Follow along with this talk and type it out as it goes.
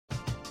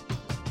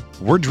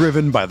We're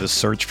driven by the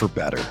search for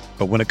better.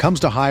 But when it comes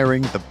to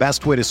hiring, the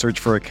best way to search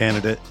for a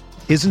candidate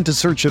isn't to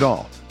search at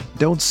all.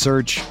 Don't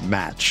search,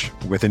 match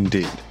with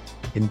Indeed.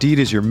 Indeed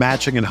is your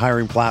matching and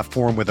hiring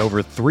platform with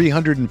over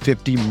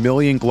 350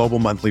 million global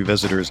monthly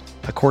visitors,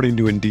 according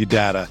to Indeed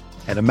data,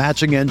 and a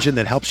matching engine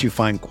that helps you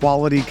find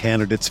quality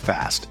candidates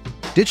fast.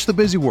 Ditch the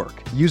busy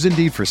work. Use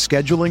Indeed for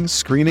scheduling,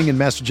 screening, and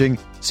messaging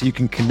so you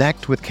can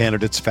connect with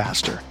candidates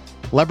faster.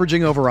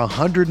 Leveraging over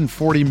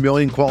 140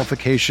 million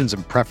qualifications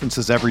and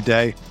preferences every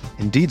day,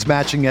 Indeed's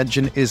matching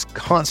engine is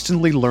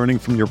constantly learning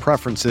from your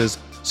preferences,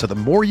 so the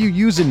more you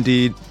use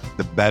Indeed,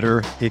 the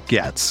better it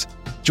gets.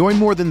 Join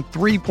more than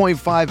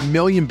 3.5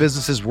 million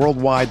businesses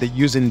worldwide that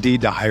use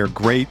Indeed to hire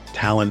great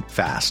talent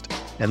fast.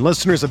 And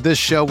listeners of this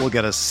show will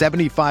get a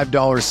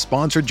 $75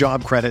 sponsored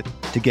job credit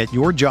to get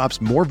your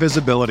jobs more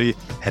visibility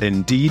at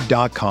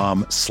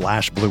Indeed.com/Blue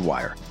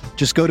Wire.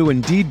 Just go to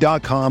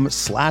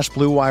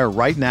Indeed.com/Blue Wire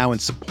right now and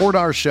support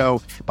our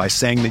show by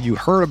saying that you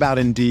heard about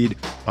Indeed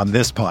on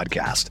this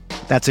podcast.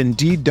 That's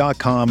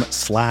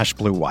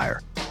Indeed.com/Blue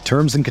Wire.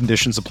 Terms and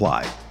conditions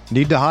apply.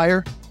 Need to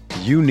hire?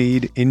 You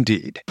need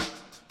Indeed.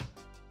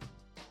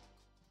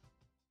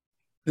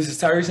 This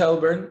is Tyrese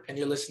Halliburton, and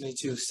you're listening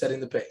to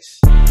Setting the Pace.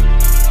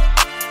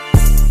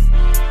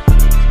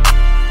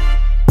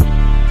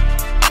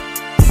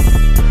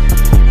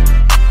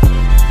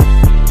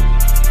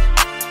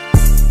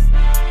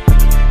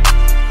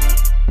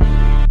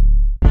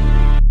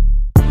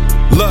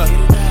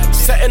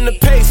 Setting the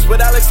pace with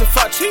Alex and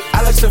Fauci.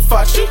 Alex and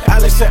Fauci.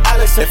 Alex and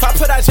Alex. If I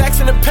put our jacks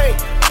in the paint,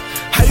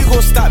 how you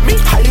gonna stop me?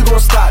 How you gonna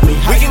stop me?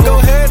 We can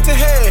go head to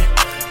head.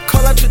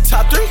 Call out your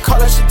top three.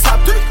 Call out your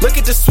top three. Look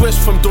at the switch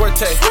from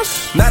Duarte.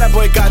 Now that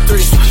boy got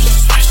three.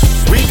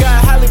 We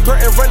got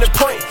Halliburton running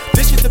point.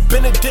 This is the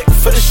Benedict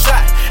for the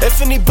shot.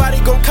 If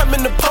anybody gon' come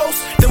in the post,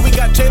 then we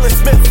got Jalen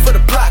Smith for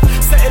the block.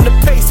 Setting the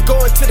pace,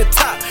 going to the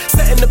top.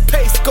 Setting the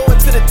pace, going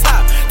to the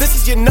top. This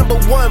is your number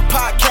one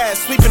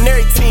podcast. Sweeping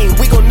every team.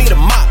 We gon' need a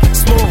mop.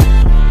 Smooth.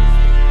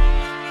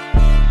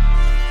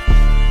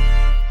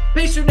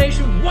 Pacer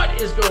Nation,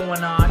 what is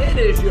going on? It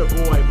is your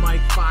boy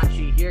Mike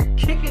Facci here,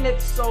 kicking it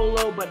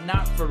solo, but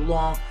not for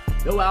long.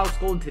 No Alex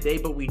Golden today,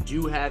 but we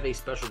do have a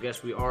special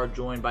guest. We are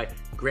joined by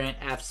Grant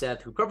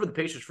Afseth, who covered the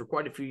Pacers for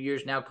quite a few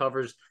years, now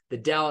covers the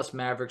Dallas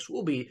Mavericks.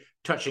 We'll be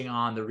touching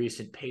on the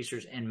recent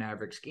Pacers and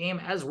Mavericks game,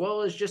 as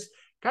well as just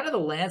kind of the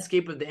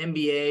landscape of the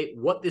NBA,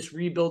 what this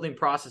rebuilding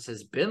process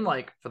has been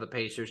like for the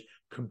Pacers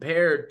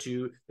compared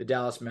to the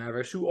Dallas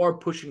Mavericks, who are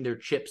pushing their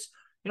chips,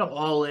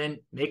 all in,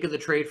 making the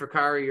trade for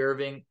Kyrie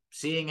Irving,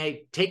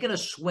 taking a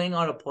swing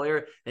on a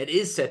player that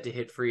is set to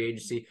hit free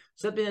agency,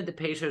 something that the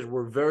Pacers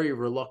were very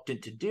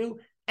reluctant to do,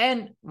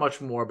 and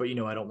much more. But, I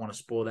don't want to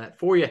spoil that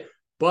for you.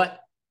 But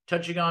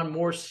touching on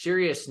more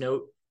serious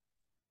note,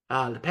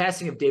 the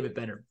passing of David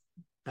Benner.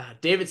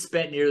 David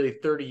spent nearly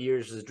 30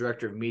 years as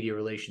director of media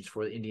relations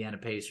for the Indiana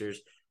Pacers,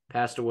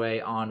 passed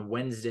away on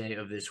Wednesday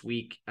of this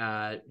week.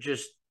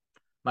 Just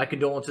my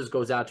condolences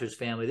goes out to his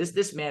family.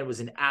 This man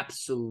was an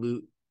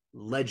absolute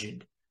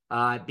legend.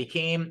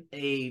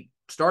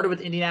 Started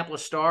with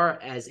Indianapolis Star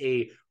as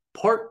a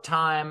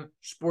part-time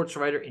sports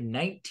writer in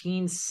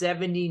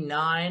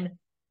 1979.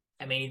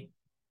 I mean,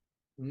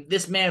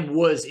 this man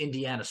was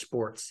Indiana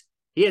sports.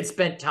 He had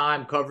spent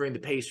time covering the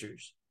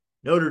Pacers,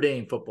 Notre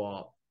Dame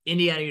football,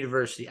 Indiana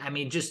University. I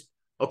mean, just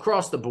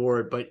across the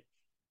board, but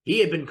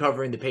he had been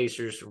covering the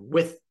Pacers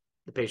with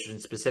the Pacers in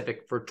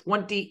specific for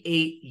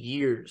 28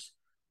 years.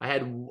 I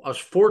was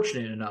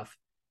fortunate enough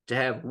to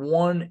have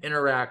one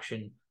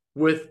interaction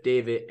with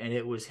David, and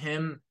it was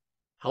him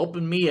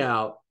helping me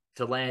out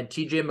to land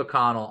TJ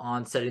McConnell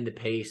on Setting the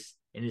Pace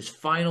in his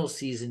final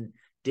season.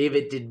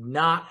 David did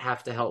not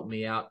have to help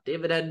me out.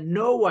 David had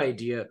no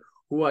idea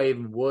who I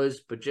even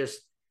was, but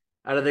just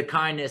out of the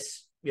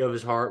kindness of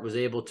his heart was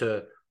able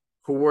to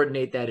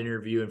coordinate that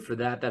interview. And for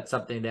that, that's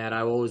something that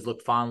I always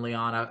look fondly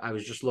on. I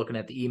was just looking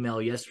at the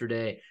email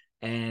yesterday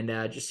and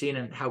just seeing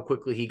how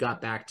quickly he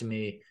got back to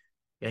me.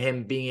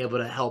 Him being able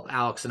to help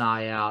Alex and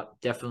I out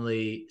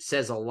definitely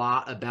says a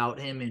lot about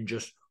him in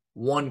just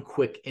one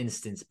quick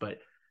instance, but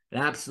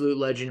an absolute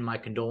legend. My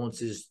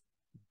condolences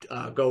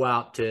go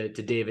out to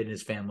David and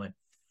his family.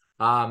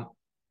 And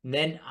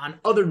then on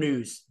other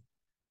news,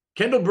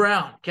 Kendall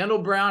Brown,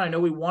 I know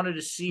we wanted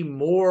to see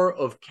more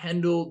of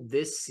Kendall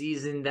this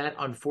season. That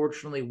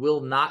unfortunately will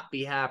not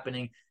be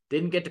happening.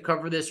 Didn't get to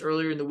cover this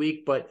earlier in the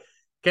week, but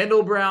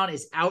Kendall Brown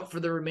is out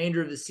for the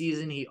remainder of the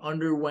season. He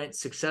underwent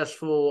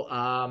successful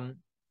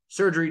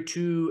surgery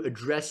to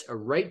address a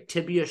right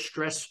tibia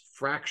stress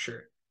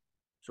fracture.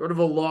 Sort of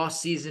a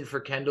lost season for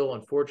Kendall.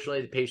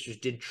 Unfortunately, the Pacers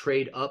did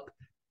trade up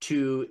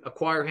to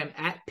acquire him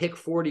at pick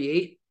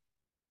 48.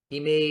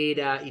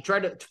 He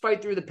tried to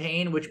fight through the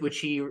pain, which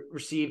he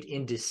received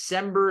in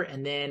December,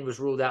 and then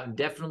was ruled out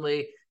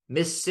indefinitely.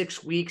 Missed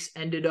 6 weeks,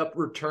 ended up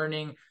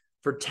returning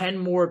for 10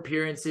 more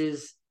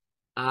appearances.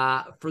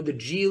 For the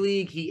G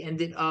League, he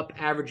ended up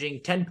averaging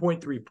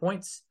 10.3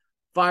 points,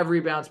 5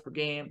 rebounds per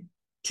game,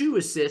 2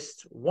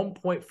 assists,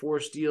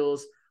 1.4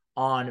 steals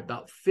on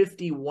about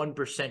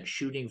 51%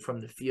 shooting from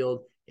the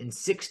field in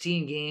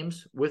 16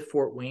 games with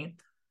Fort Wayne.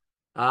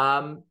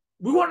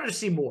 We wanted to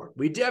see more.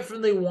 We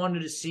definitely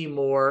wanted to see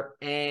more.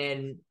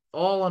 And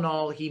all in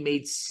all, he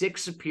made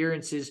 6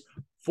 appearances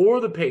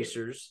for the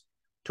Pacers,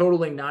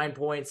 totaling 9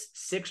 points,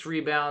 6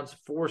 rebounds,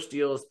 4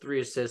 steals,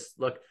 3 assists.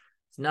 Look,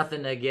 it's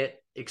nothing to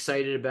get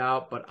excited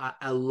about, but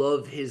I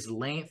love his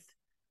length.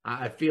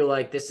 I feel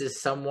like this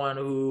is someone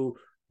who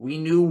we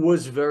knew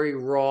was very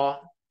raw.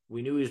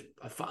 We knew he was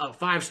a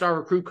 5-star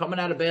recruit coming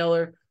out of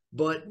Baylor,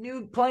 but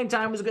knew playing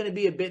time was going to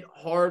be a bit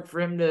hard for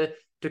him to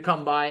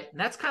come by. And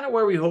that's kind of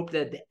where we hoped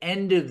that at the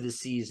end of the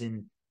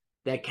season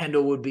that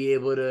Kendall would be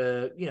able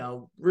to,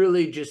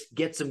 really just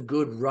get some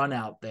good run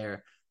out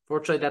there.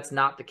 Fortunately, that's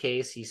not the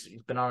case. He's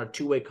been on a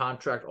 2-way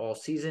contract all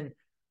season.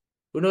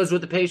 Who knows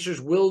what the Pacers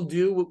will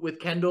do with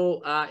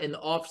Kendall in the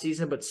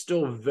offseason, but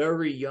still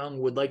very young.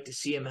 Would like to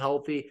see him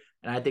healthy.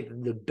 And I think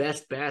the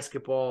best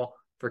basketball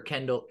for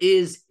Kendall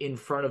is in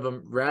front of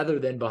him rather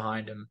than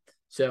behind him.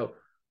 So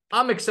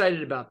I'm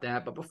excited about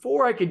that. But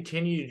before I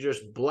continue to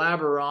just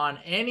blabber on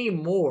any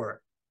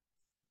more,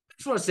 I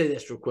just want to say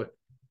this real quick.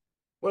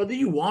 Whether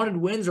you wanted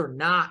wins or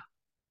not,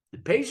 the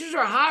Pacers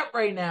are hot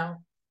right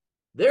now.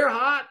 They're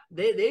hot.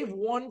 They've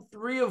won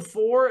 3 of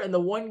 4, and the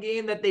one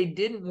game that they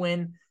didn't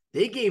win,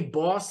 they gave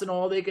Boston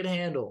all they could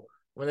handle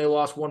when they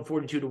lost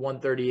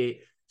 142-138.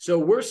 So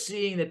we're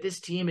seeing that this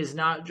team is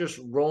not just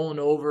rolling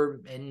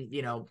over and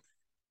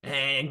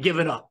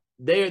giving up.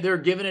 They're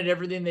giving it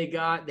everything they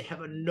got. They have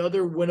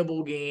another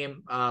winnable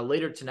game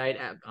later tonight.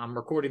 I'm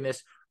recording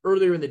this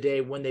earlier in the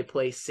day when they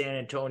play San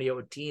Antonio,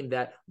 a team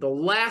that the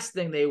last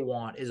thing they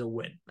want is a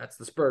win. That's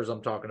the Spurs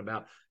I'm talking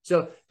about.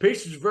 So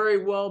Pacers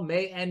very well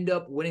may end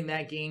up winning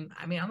that game.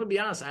 I mean, I'm going to be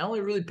honest. I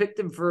only really picked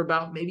them for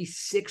about maybe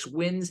 6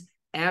 wins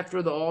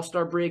after the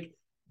All-Star break.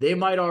 They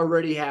might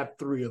already have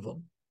 3 of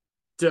them.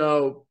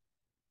 So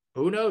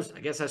who knows?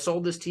 I guess I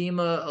sold this team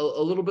a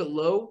little bit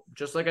low,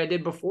 just like I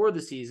did before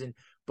the season.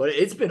 But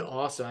it's been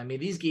awesome. I mean,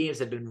 these games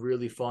have been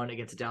really fun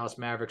against the Dallas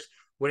Mavericks,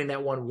 winning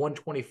that one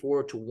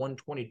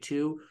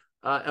 124-122.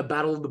 A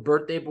battle of the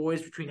birthday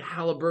boys between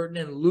Halliburton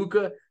and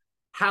Luka.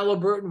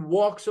 Halliburton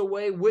walks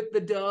away with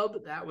the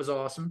dub. That was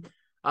awesome.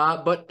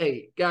 But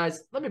hey,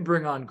 guys, let me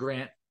bring on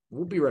Grant.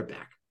 We'll be right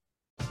back.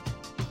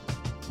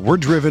 We're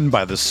driven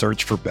by the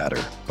search for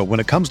better. But when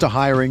it comes to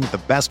hiring,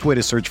 the best way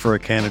to search for a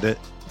candidate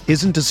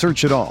isn't to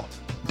search at all.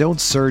 Don't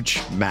search,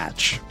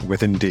 match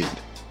with Indeed.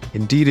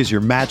 Indeed is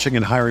your matching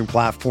and hiring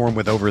platform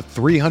with over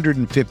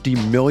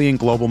 350 million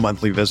global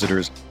monthly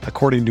visitors,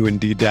 according to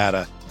Indeed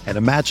data, and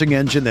a matching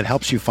engine that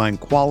helps you find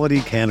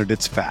quality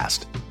candidates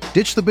fast.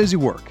 Ditch the busy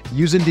work.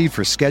 Use Indeed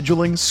for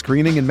scheduling,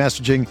 screening, and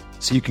messaging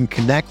so you can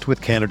connect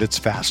with candidates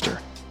faster.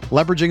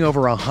 Leveraging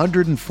over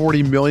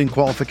 140 million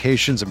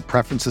qualifications and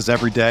preferences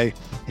every day,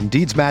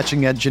 Indeed's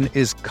matching engine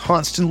is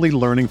constantly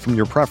learning from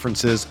your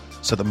preferences,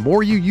 so the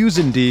more you use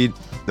Indeed,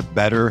 the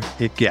better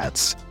it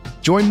gets.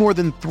 Join more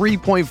than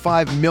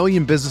 3.5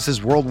 million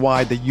businesses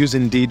worldwide that use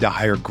Indeed to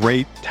hire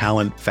great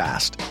talent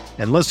fast.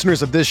 And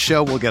listeners of this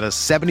show will get a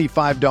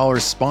 $75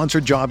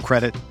 sponsored job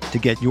credit to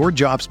get your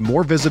jobs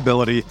more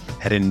visibility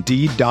at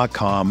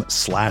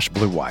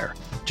Indeed.com/Blue Wire.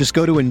 Just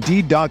go to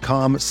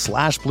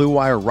Indeed.com/Blue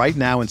Wire right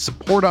now and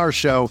support our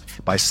show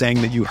by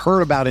saying that you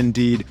heard about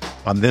Indeed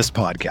on this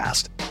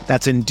podcast.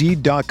 That's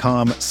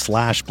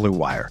Indeed.com/Blue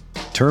Wire.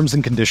 Terms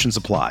and conditions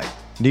apply.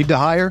 Need to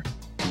hire?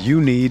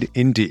 You need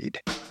Indeed.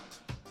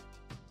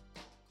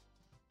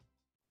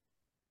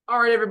 All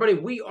right, everybody,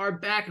 we are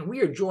back, and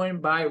we are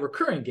joined by a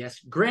recurring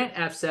guest, Grant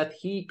Afseth.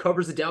 He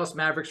covers the Dallas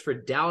Mavericks for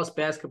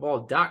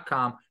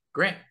DallasBasketball.com.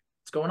 Grant,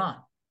 what's going on?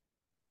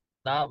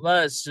 Not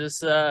much.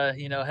 Just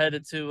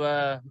headed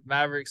to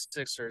Mavericks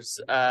Sixers.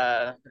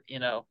 Later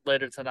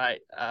tonight.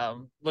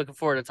 Looking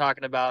forward to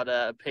talking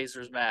about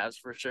Pacers Mavs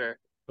for sure.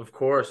 Of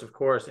course.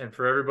 And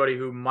for everybody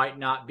who might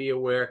not be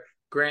aware,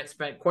 Grant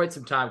spent quite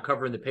some time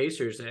covering the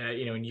Pacers,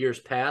 in years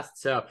past.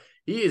 So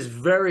he is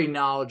very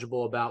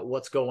knowledgeable about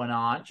what's going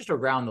on just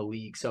around the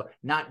league. So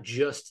not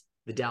just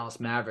the Dallas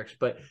Mavericks,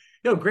 but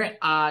Grant,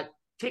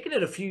 taking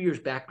it a few years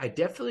back, I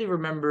definitely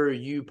remember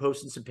you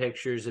posting some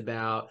pictures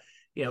about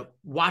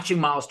watching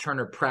Myles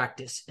Turner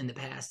practice in the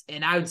past.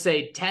 And I would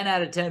say 10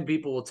 out of 10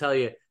 people will tell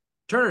you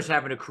Turner's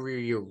having a career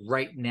year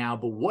right now.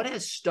 But what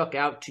has stuck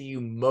out to you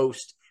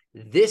most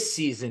this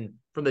season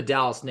from the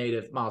Dallas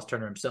native, Myles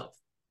Turner himself?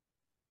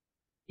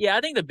 Yeah,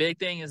 I think the big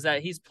thing is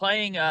that he's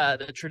playing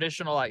the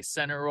traditional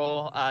center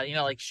role,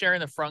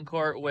 sharing the front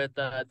court with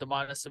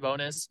Domantas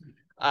Sabonis.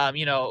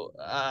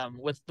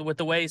 With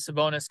the way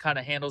Sabonis kind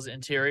of handles the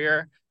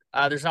interior,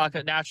 there's not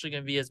naturally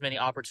going to be as many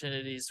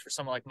opportunities for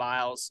someone like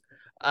Myles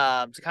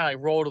to kind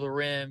of roll to the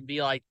rim,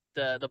 be like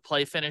the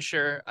play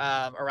finisher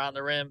around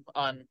the rim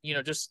on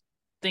just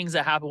things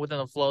that happen within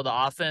the flow of the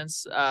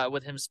offense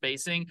with him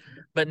spacing.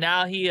 But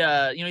now he's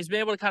been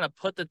able to kind of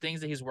put the things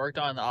that he's worked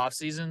on in the off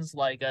seasons,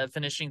 like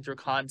finishing through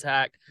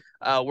contact,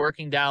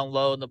 working down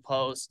low in the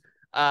post.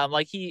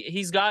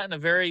 He's gotten a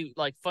very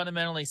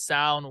fundamentally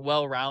sound,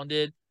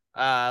 well-rounded,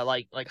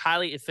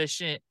 highly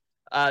efficient,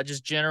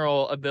 just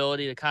general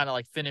ability to kind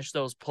of finish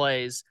those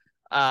plays.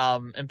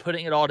 and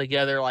putting it all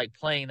together, like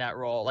playing that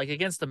role. Like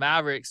against the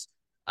Mavericks,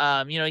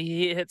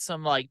 he hit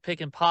some like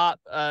pick and pop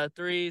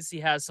threes. He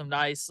has some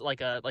nice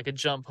like a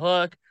jump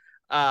hook.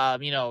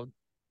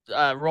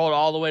 Rolled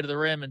all the way to the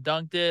rim and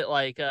dunked it.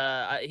 Like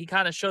he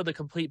kind of showed the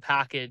complete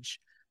package.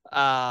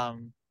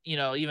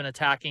 Even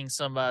attacking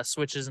some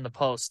switches in the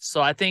post.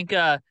 So I think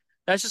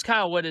that's just kind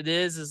of what it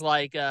is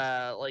like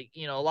a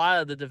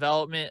lot of the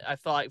development I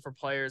feel like for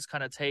players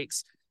kind of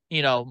takes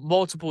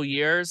multiple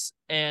years,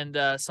 and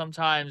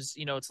sometimes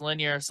it's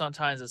linear,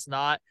 sometimes it's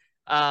not.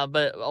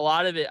 But a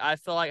lot of it I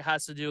feel like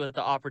has to do with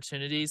the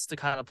opportunities to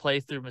kind of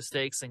play through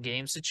mistakes in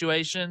game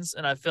situations,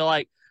 and I feel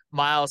like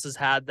Myles has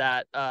had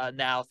that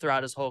now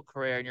throughout his whole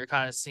career, and you're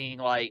kind of seeing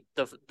like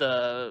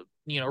the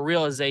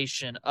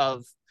realization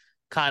of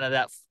kind of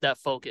that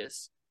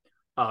focus.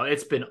 Oh,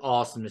 it's been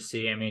awesome to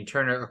see. I mean,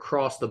 Turner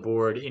across the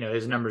board,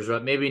 his numbers are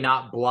up. Maybe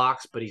not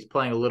blocks, but he's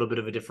playing a little bit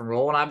of a different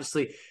role. And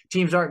obviously,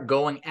 teams aren't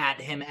going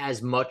at him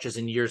as much as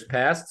in years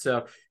past.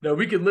 So,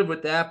 we could live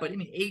with that. But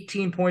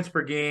 18 points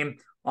per game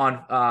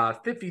on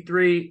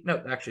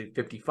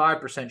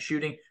 55%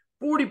 shooting,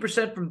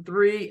 40% from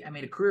three. I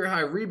mean, a career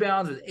high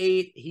rebounds with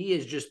 8. He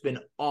has just been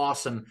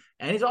awesome.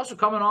 And he's also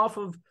coming off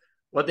of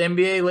what the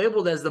NBA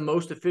labeled as the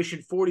most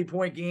efficient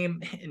 40-point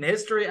game in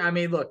history. I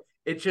mean, look,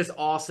 it's just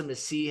awesome to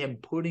see him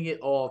putting it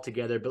all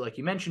together. But like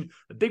you mentioned,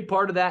 a big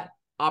part of that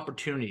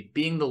opportunity,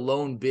 being the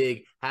lone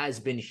big, has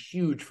been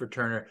huge for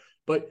Turner.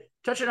 But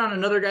touching on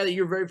another guy that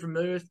you're very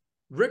familiar with,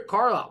 Rick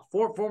Carlisle,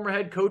 former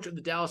head coach of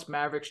the Dallas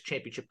Mavericks,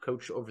 championship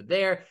coach over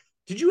there.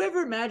 Did you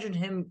ever imagine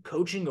him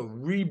coaching a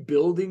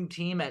rebuilding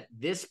team at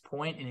this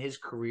point in his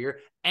career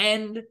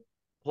and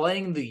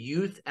playing the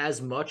youth as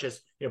much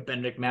as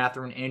Benedict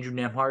Mathurin, Andrew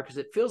Nembhard? Because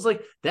it feels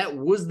like that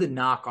was the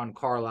knock on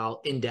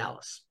Carlisle in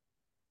Dallas.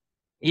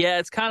 Yeah,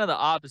 it's kind of the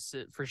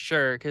opposite for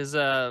sure. Because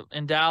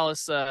in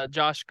Dallas,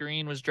 Josh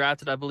Green was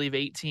drafted, I believe,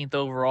 18th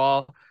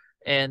overall,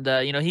 and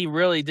he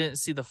really didn't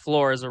see the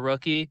floor as a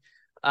rookie.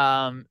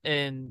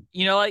 And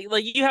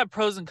like you have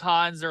pros and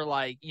cons, or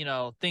like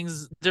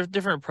things,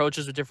 different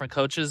approaches with different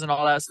coaches and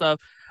all that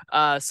stuff.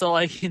 So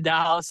like in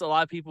Dallas, a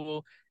lot of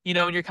people,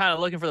 when you're kind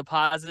of looking for the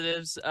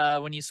positives,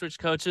 when you switch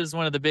coaches,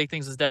 one of the big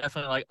things is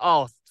definitely like,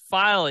 oh,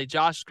 finally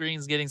Josh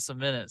Green's getting some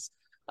minutes.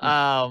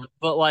 But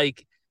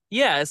like,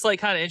 yeah, it's like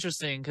kind of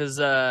interesting because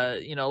a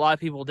lot of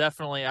people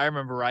definitely, I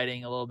remember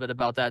writing a little bit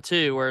about that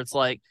too, where it's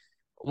like,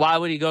 why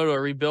would he go to a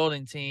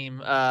rebuilding team?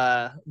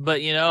 But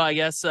I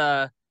guess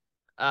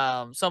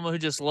someone who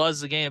just loves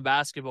the game of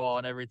basketball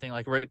and everything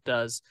like Rick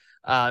does.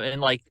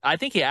 And like, I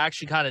think he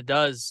actually kind of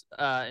does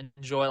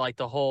enjoy like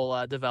the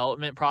whole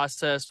development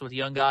process with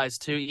young guys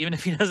too, even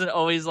if he doesn't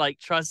always like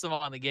trust them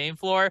on the game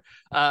floor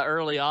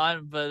early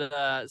on.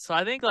 But so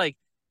I think he's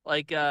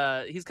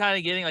kind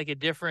of getting like a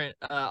different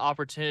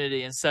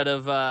opportunity instead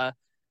of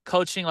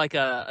coaching like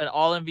an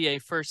all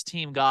NBA first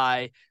team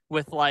guy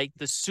with like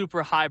the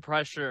super high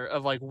pressure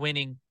of like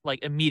winning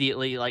like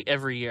immediately like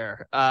every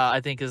year.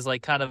 I think is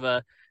like kind of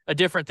a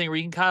different thing where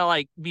you can kind of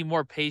like be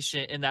more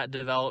patient in that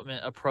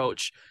development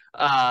approach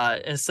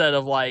instead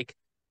of like,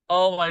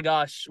 oh my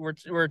gosh,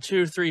 we're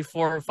 2, 3,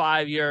 4,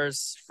 5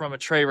 years from a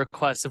trade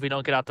request if we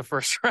don't get out the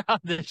first round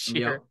this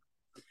year. Yep.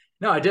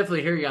 No, I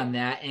definitely hear you on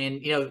that.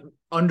 And,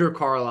 under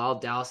Carlisle,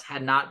 Dallas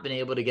had not been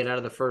able to get out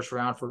of the first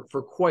round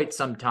for quite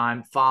some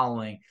time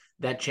following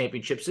that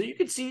championship. So you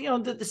could see,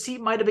 that the seat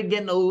might have been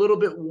getting a little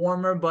bit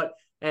warmer, but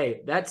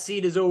hey, that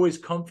seat is always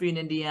comfy in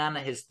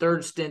Indiana. His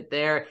third stint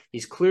there,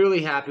 he's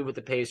clearly happy with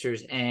the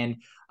Pacers.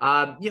 And,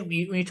 when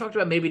you talked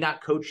about maybe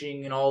not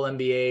coaching an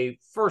all-NBA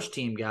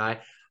first-team guy,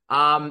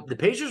 the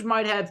Pacers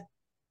might have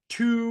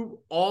 2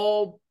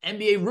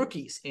 all-NBA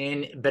rookies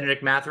in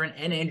Benedict Mathurin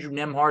and Andrew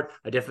Nembhard.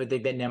 I definitely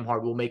think that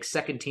Nembhard will make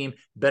second team,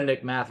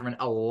 Benedict Mathurin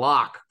a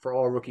lock for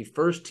all-rookie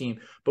first team.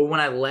 But when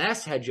I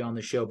last had you on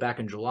the show back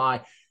in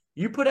July,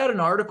 you put out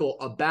an article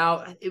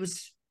about, it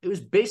was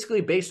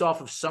basically based off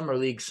of Summer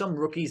League, some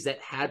rookies that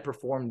had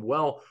performed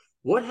well.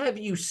 What have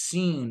you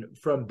seen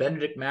from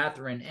Benedict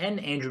Mathurin and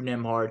Andrew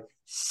Nembhard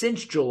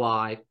since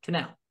July to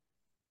now?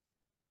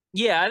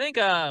 Yeah, I think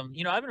I've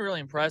been really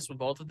impressed with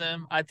both of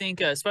them. I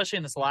think especially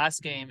in this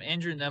last game,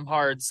 Andrew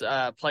Nembhard's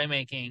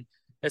playmaking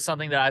is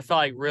something that I feel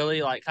like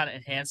really like kind of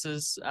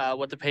enhances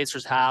what the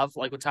Pacers have,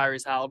 like with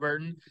Tyrese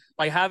Halliburton.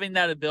 Like having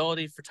that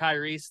ability for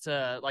Tyrese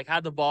to like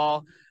have the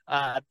ball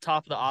at the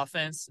top of the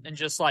offense and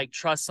just like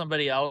trust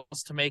somebody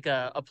else to make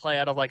a play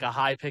out of like a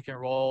high pick and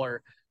roll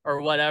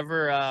or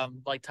whatever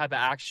like type of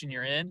action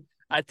you're in.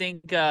 I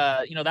think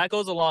that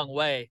goes a long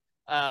way.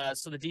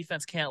 So the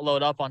defense can't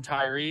load up on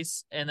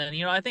Tyrese. And then,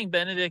 I think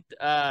Benedict,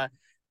 I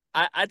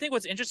think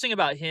what's interesting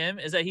about him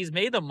is that he's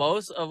made the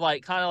most of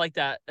like kind of like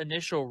that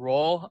initial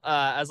role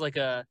as like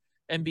a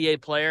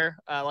NBA player.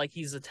 Like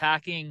he's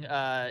attacking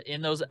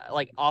in those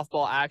like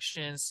off-ball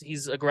actions.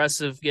 He's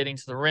aggressive getting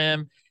to the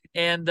rim.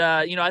 And,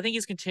 I think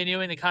he's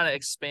continuing to kind of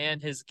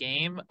expand his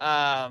game.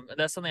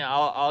 That's something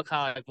I'll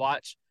kind of like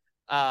watch,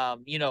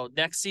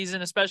 next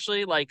season,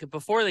 especially like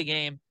before the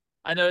game.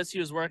 I noticed he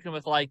was working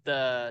with like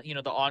the,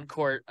 the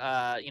on-court,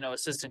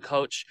 assistant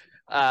coach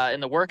in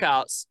the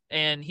workouts,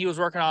 and he was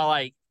working on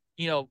like,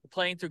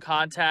 playing through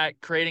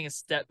contact, creating a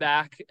step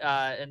back,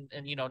 and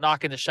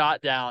knocking the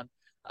shot down.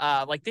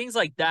 Like things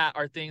like that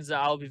are things that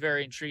I'll be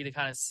very intrigued to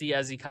kind of see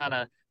as he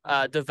kind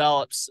of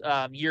develops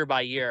year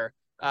by year.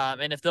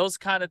 And if those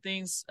kind of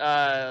things,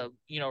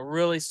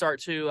 really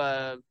start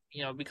to,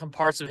 become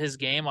parts of his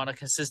game on a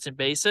consistent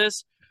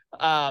basis,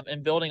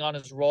 and building on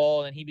his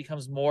role, and he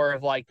becomes more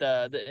of like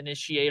the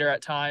initiator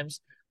at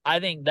times, I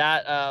think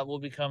that will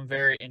become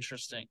very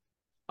interesting.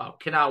 Oh,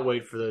 cannot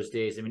wait for those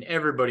days. I mean,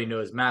 everybody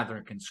knows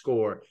Mathurin can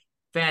score.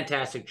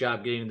 Fantastic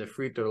job getting to the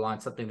free throw line,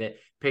 something that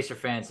Pacer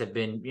fans have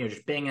been,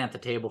 just banging at the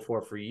table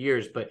for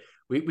years. But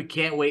we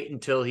can't wait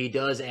until he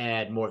does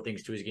add more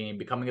things to his game,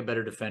 becoming a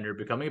better defender,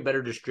 becoming a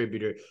better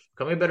distributor,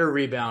 becoming a better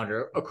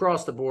rebounder.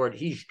 Across the board,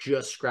 he's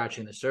just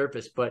scratching the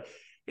surface. But,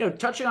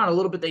 touching on a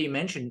little bit that you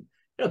mentioned,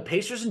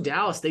 Pacers in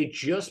Dallas, they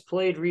just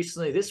played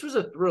recently. This was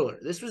a thriller.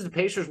 This was the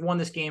Pacers won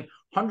this game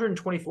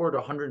 124 to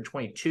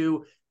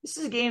 122. This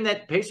is a game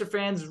that Pacer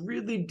fans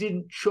really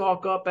didn't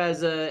chalk up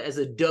as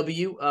a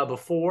W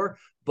before,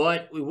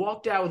 but we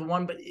walked out with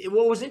one. But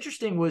what was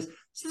interesting was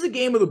this is a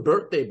game of the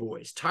birthday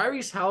boys.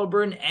 Tyrese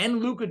Halliburton and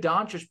Luka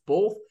Doncic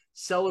both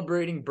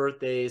celebrating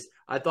birthdays.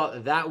 I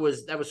thought that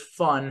was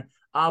fun.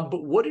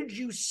 But what did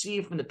you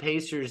see from the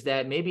Pacers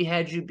that maybe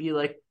had you be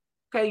like,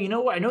 okay, you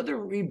know what? I know they're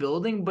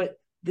rebuilding, but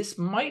this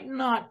might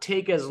not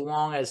take as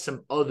long as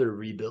some other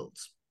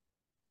rebuilds.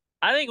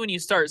 I think when you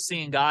start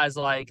seeing guys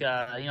like,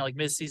 like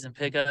midseason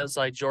pickups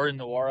like Jordan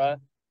Nwora,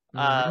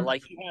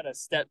 like he had a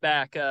step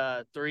back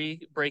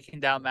three breaking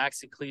down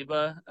Maxi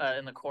Kleber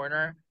in the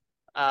corner.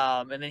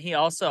 And then he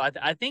also,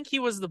 I think he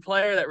was the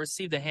player that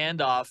received the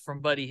handoff from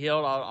Buddy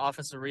Hield on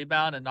offensive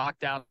rebound and knocked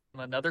down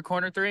another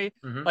corner three.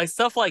 Like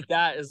stuff like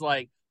that is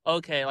like,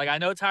 okay, like I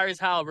know Tyrese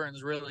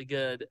Halliburton's really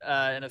good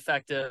and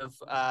effective.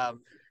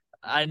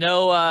 I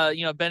know,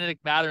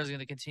 Benedict Mathurin is going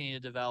to continue to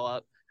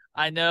develop.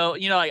 I know,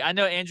 I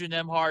know Andrew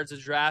Nembhard's a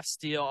draft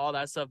steal, all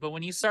that stuff. But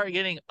when you start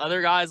getting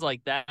other guys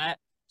like that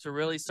to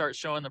really start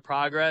showing the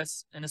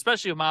progress, and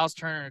especially with Myles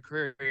Turner in a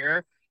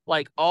career,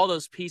 like all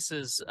those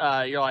pieces,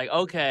 you're like,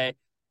 okay,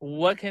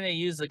 what can they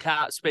use the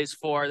cap space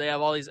for? They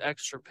have all these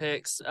extra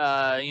picks, in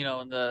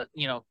the,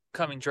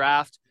 coming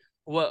draft.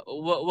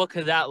 What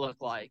could that look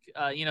like?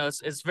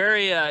 It's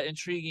very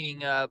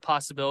intriguing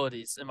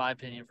possibilities, in my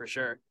opinion, for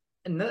sure.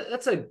 And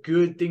that's a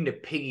good thing to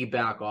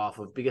piggyback off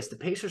of because the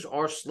Pacers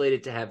are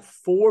slated to have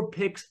 4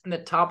 picks in the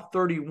top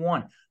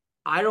 31.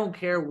 I don't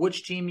care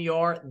which team you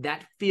are.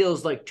 That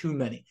feels like too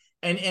many.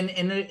 And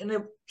in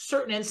a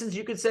certain instance,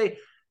 you could say,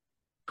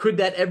 could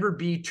that ever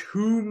be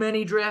too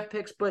many draft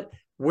picks? But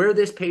where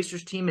this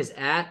Pacers team is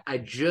at, I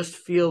just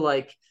feel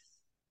like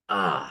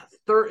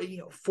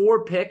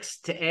 4 picks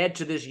to add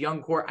to this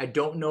young core. I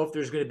don't know if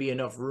there's going to be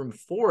enough room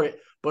for it.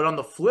 But on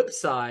the flip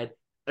side,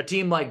 a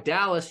team like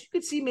Dallas, you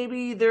could see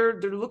maybe they're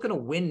looking to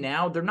win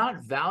now. They're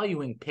not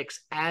valuing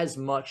picks as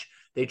much.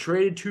 They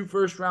traded 2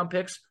 first-round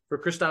picks for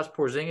Kristaps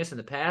Porzingis in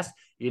the past.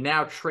 You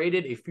now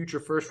traded a future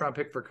first-round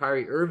pick for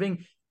Kyrie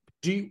Irving.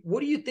 What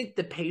do you think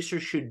the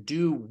Pacers should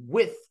do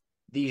with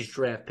these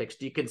draft picks?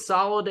 Do you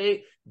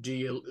consolidate? Do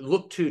you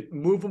look to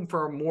move them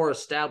for a more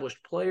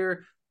established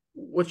player?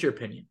 What's your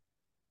opinion?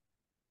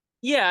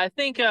 Yeah, I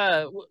think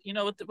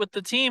with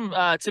the team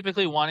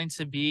typically wanting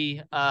to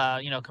be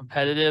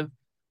competitive,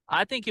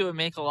 I think it would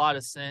make a lot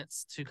of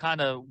sense to kind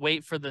of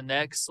wait for the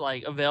next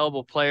like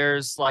available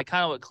players, like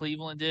kind of what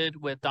Cleveland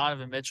did with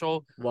Donovan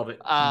Mitchell. Love it.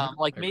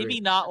 Like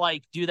maybe not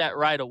like do that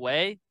right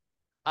away.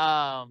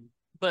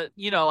 But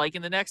like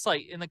in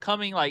the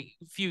coming like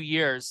few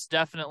years,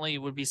 definitely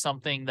would be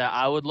something that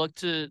I would look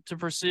to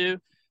pursue.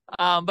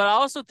 But I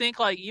also think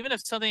like even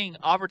if something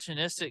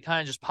opportunistic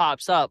kind of just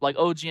pops up, like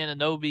OG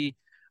Anunoby,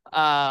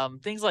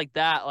 things like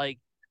that, like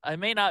I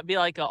may not be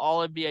like an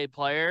all NBA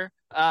player.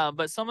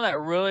 But some of that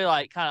really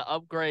like kind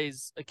of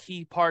upgrades a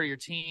key part of your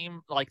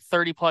team, like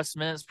 30 plus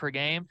minutes per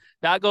game.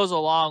 That goes a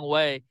long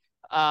way.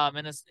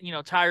 And it's,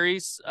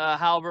 Tyrese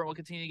Halliburton will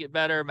continue to get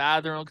better.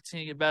 Mathurin will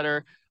continue to get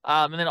better.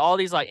 And then all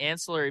these like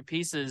ancillary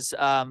pieces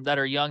that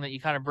are young that you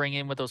kind of bring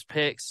in with those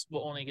picks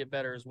will only get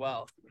better as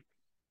well.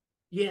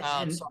 Yes.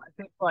 So I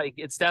think like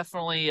it's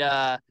definitely,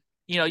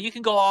 you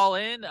can go all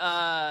in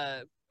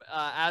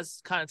as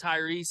kind of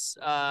Tyrese,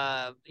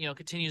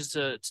 continues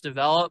to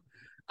develop.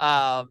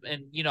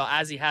 And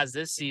as he has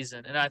this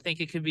season, and I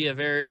think it could be a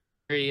very,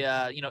 very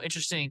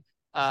interesting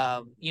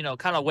kind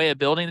of way of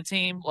building the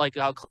team, like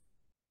how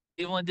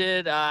Cleveland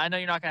did. I know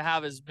you're not going to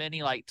have as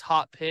many like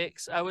top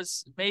picks. I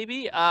was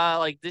maybe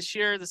like this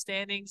year the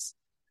standings.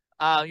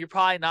 You're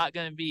probably not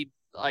going to be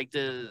like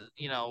a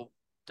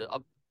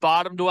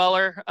bottom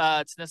dweller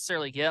to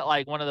necessarily get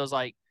like one of those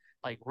like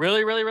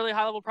really, really, really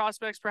high level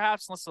prospects,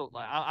 perhaps. Unless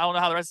I don't know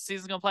how the rest of the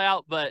season is going to play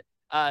out, but.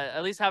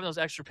 At least having those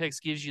extra picks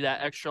gives you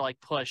that extra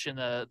like push in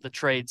the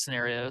trade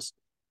scenarios.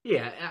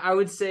 Yeah, I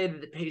would say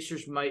that the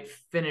Pacers might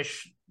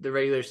finish the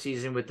regular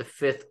season with the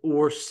 5th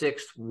or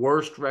 6th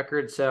worst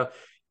record. So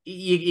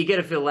you get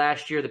a feel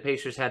last year the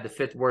Pacers had the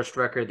 5th worst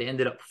record. They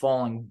ended up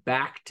falling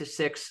back to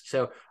 6th.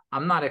 So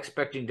I'm not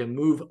expecting to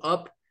move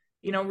up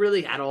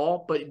really at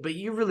all, but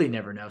you really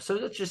never know. So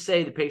let's just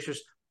say the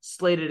Pacers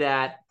slated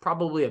at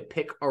probably a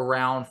pick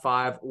around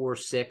 5 or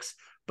 6,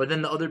 but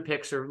then the other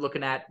picks are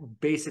looking at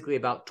basically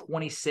about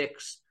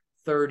 26,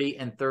 30,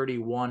 and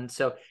 31.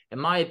 So in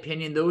my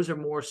opinion, those are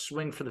more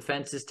swing for the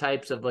fences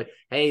types of like,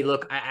 hey,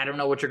 look, I don't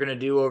know what you're going to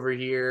do over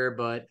here,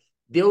 but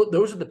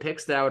those are the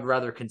picks that I would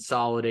rather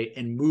consolidate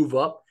and move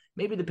up.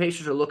 Maybe the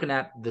Pacers are looking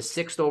at the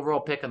 6th overall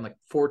pick on like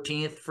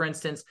 14th, for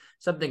instance,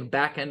 something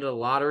back end of the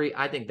lottery.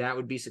 I think that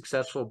would be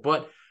successful,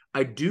 but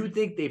I do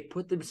think they've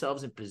put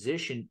themselves in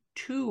position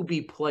to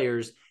be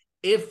players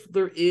if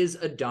there is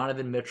a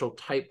Donovan Mitchell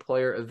type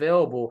player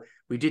available.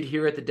 We did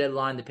hear at the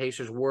deadline the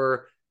Pacers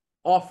were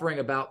offering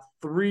about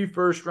 3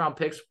 first-round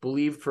picks,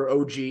 believed, for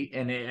OG,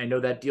 and I know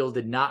that deal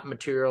did not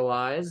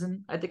materialize.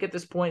 And I think at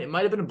this point it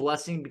might have been a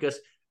blessing because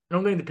I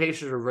don't think the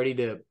Pacers are ready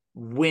to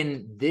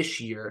win this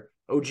year.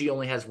 OG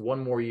only has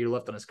 1 more year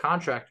left on his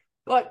contract.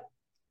 But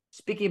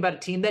speaking about a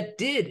team that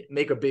did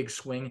make a big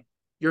swing,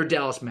 your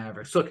Dallas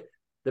Mavericks. Look,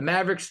 the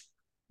Mavericks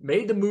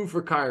made the move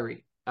for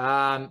Kyrie.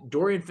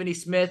 Dorian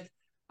Finney-Smith,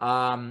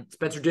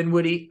 Spencer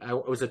Dinwiddie,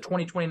 was a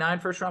 2029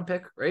 first-round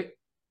pick, right?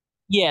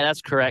 Yeah,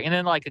 that's correct. And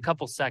then like a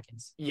couple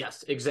seconds.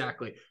 Yes,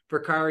 exactly.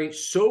 For Kyrie,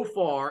 so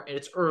far, and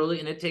it's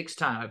early and it takes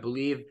time. I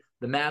believe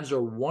the Mavs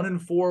are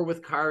 1-4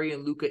 with Kyrie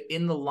and Luka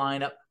in the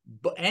lineup.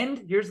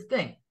 And here's the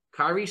thing.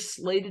 Kyrie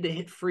slated to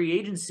hit free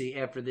agency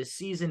after this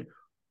season.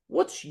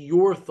 What's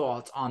your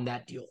thoughts on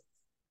that deal?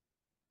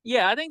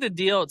 Yeah, I think the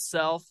deal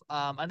itself,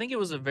 I think it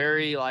was a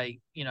very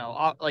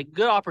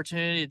good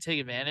opportunity to take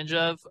advantage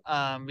of,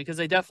 because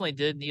they definitely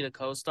did need a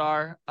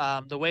co-star.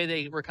 The way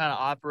they were kind of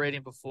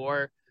operating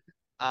before,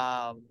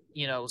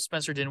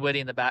 Spencer Dinwiddie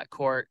in the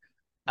backcourt,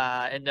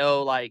 and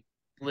no like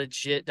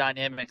legit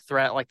dynamic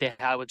threat like they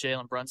had with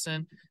Jalen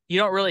Brunson. You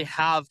don't really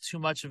have too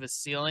much of a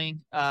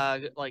ceiling,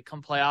 like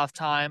come playoff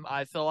time.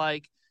 I feel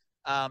like,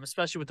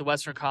 especially with the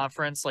Western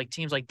Conference, like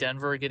teams like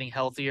Denver getting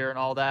healthier and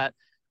all that.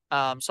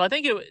 So I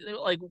think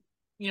that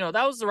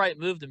was the right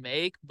move to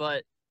make,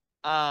 but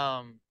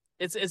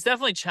it's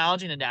definitely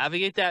challenging to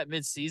navigate that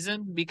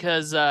mid-season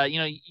because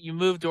you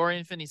move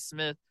Dorian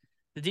Finney-Smith.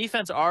 The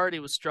defense already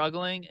was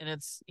struggling, and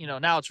it's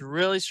now it's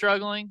really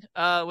struggling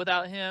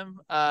without him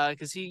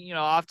because he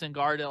often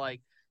guarded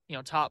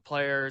top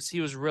players.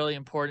 He was really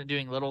important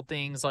doing little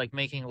things like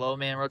making low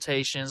man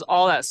rotations,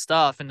 all that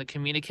stuff, and the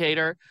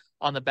communicator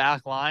on the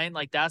back line,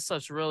 like that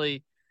stuff's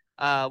really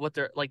what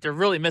they're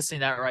really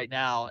missing that right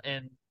now,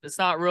 and it's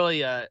not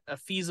really a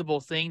feasible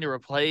thing to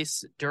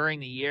replace during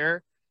the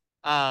year.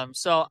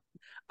 So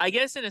I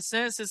guess in a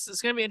sense,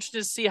 it's going to be interesting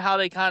to see how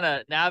they kind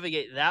of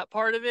navigate that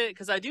part of it,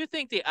 because I do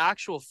think the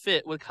actual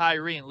fit with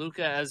Kyrie and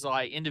Luka as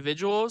like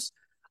individuals,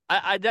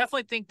 I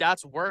definitely think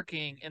that's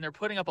working, and they're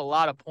putting up a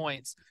lot of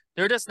points.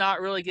 They're just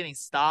not really getting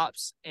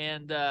stops,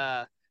 and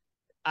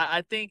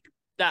I think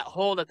that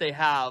hole that they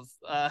have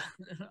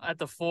at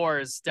the 4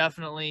 is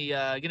definitely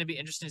going to be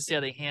interesting to see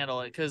how they handle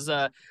it, because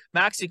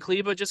Maxi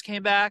Kleber just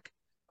came back.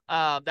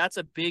 That's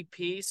a big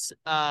piece,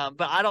 but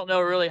I don't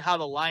know really how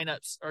the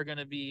lineups are going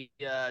to be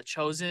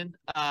chosen.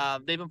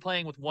 They've been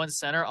playing with one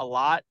center a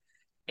lot,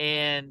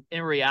 and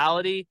in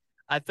reality,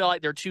 I feel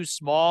like they're too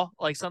small.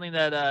 Like something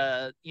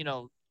that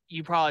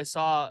you probably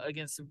saw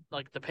against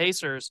like the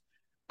Pacers.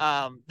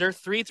 Their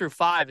 3 through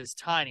 5 is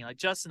tiny. Like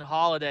Justin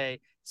Holiday,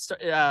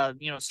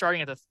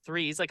 starting at the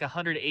 3, he's like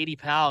 180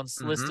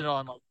 pounds listed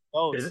on like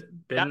those.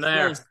 Been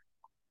there. Really,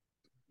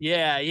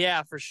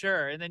 yeah, for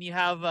sure. And then you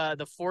have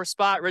the 4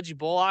 spot, Reggie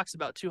Bullock's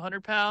about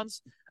 200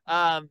 pounds.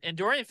 And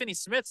Dorian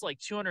Finney-Smith's like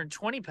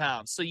 220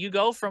 pounds. So you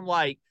go from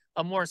like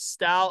a more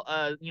stout,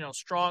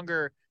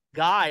 stronger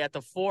guy at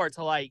the 4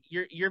 to like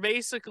you're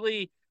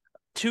basically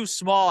too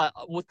small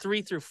with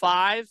 3 through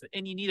 5,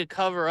 and you need to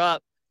cover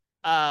up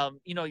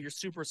your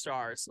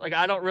superstars. Like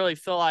I don't really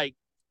feel like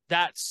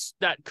that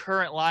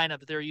current lineup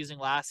that they were using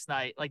last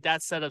night, like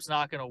that setup's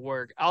not going to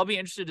work. I'll be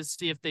interested to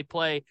see if they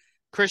play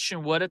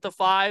Christian Wood at the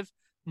 5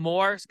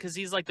 more, because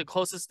he's like the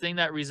closest thing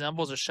that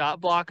resembles a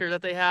shot blocker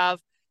that they have,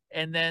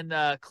 and then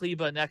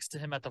Kleber next to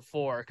him at the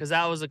 4, because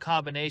that was a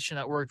combination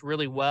that worked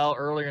really well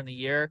earlier in the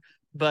year.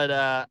 But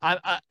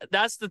I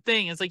that's the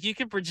thing. It's like you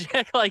can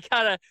project like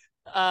kind of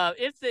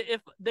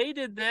if they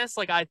did this,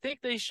 like I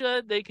think they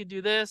could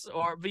do this,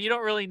 but you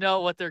don't really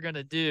know what they're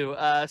gonna do.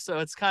 So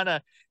it's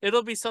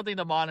it'll be something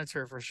to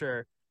monitor for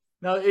sure.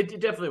 No, it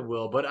definitely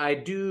will, but I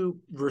do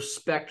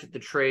respect the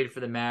trade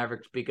for the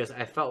Mavericks because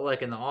I felt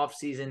like in the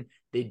offseason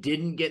they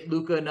didn't get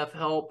Luka enough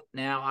help.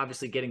 Now,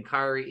 obviously, getting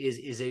Kyrie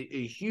is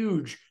a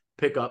huge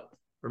pickup.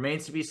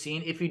 Remains to be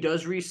seen if he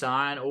does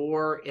re-sign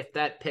or if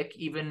that pick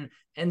even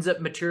ends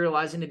up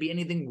materializing to be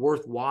anything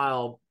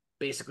worthwhile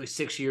basically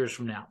 6 years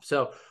from now.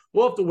 So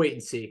we'll have to wait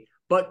and see.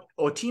 But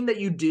a team that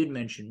you did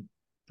mention,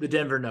 the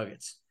Denver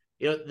Nuggets.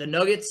 The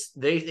Nuggets,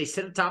 they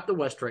sit atop the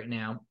West right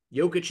now.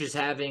 Jokic is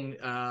having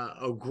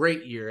a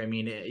great year. I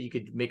mean, you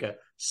could make a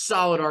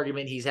solid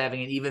argument he's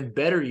having an even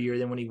better year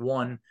than when he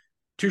won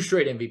 2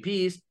 straight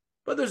MVPs.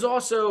 But there's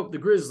also the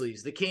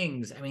Grizzlies, the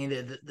Kings. I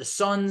mean, the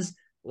Suns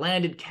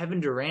landed Kevin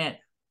Durant.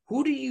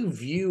 Who do you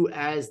view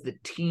as the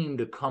team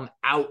to come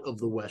out of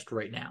the West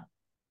right now?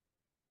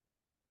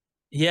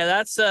 Yeah,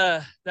 that's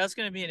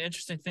going to be an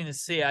interesting thing to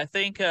see. I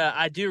think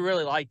I do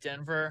really like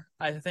Denver.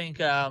 I think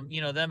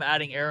them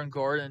adding Aaron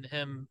Gordon,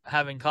 him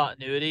having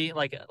continuity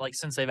like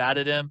since they've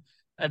added him,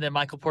 and then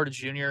Michael Porter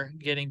Jr.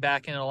 getting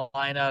back in the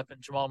lineup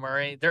and Jamal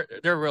Murray,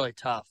 they're really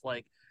tough.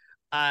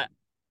 I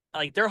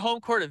their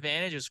home court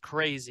advantage is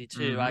crazy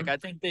too. Mm-hmm. I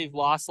think they've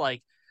lost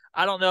I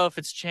don't know if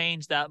it's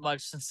changed that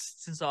much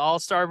since the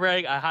All-Star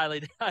break. I highly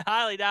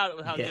doubt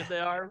it how good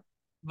they are.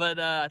 But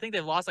I think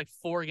they've lost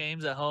 4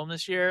 games at home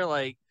this year.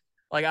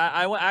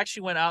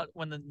 Actually went out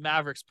when the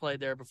Mavericks played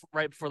there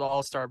right before the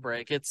All-Star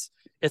break. It's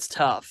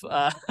tough.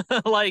 You're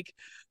right.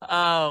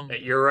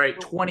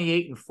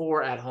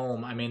 28-4 at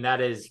home. I mean,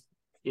 that's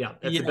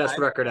the best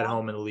record at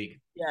home in the league.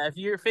 Yeah, if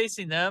you're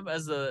facing them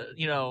as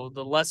the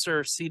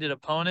lesser seeded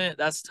opponent,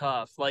 that's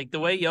tough. The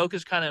way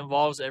Jokic kind of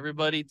involves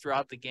everybody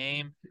throughout the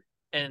game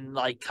and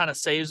kind of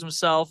saves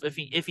himself if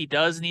he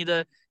does need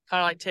to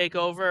kind of take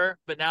over,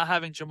 but now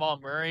having Jamal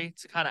Murray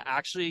to kind of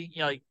actually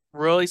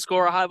really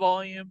score a high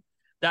volume,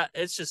 that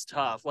it's just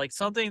tough.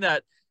 Something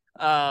that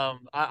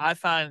I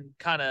find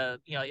kind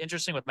of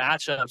interesting with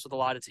matchups with a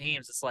lot of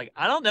teams. It's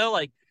I don't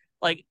know,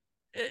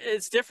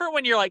 it's different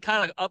when you're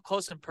kind of up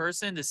close in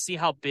person to see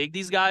how big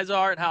these guys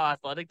are and how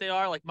athletic they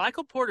are.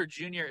 Michael Porter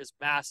Jr. is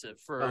massive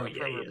for he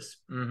is.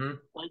 Mm-hmm.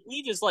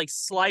 He just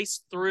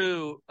sliced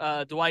through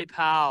Dwight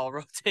Powell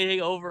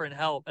rotating over and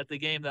help at the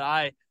game that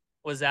I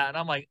was at, and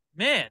I'm like,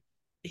 man,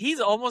 he's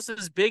almost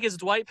as big as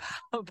Dwight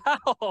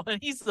Powell,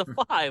 and he's the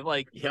 5.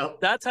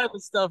 That type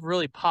of stuff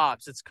really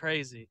pops. It's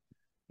crazy.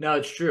 No,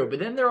 it's true. But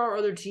then there are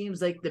other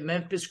teams like the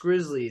Memphis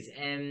Grizzlies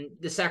and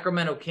the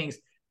Sacramento Kings,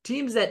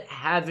 teams that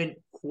haven't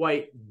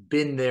quite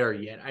been there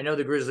yet. I know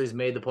the Grizzlies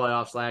made the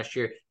playoffs last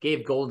year,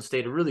 gave Golden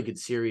State a really good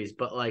series,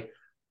 but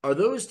are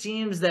those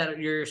teams that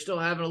you're still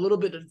having a little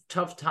bit of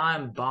tough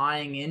time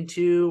buying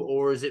into,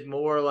 or is it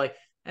more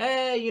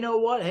hey, you know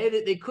what? Hey,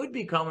 they could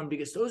be coming,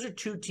 because those are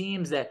two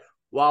teams that,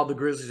 while the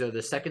Grizzlies are the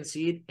 2nd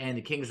seed and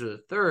the Kings are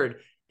the 3rd,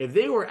 if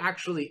they were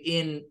actually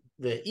in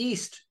the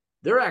East,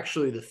 they're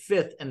actually the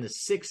 5th and the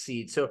 6th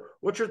seed. So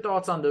what's your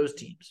thoughts on those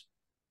teams?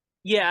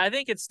 Yeah, I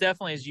think it's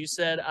definitely, as you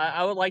said,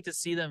 I would like to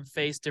see them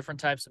face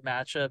different types of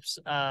matchups.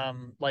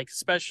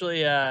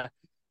 Especially,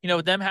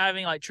 with them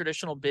having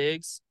traditional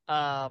bigs,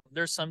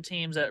 there's some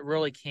teams that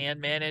really can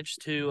manage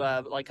to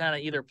kind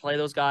of either play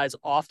those guys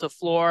off the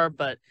floor,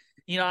 but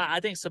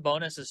I think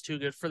Sabonis is too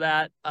good for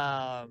that.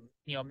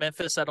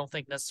 Memphis, I don't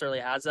think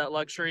necessarily has that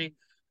luxury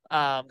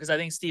because I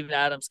think Steven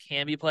Adams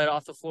can be played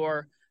off the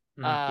floor.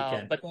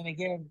 But then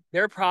again,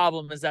 their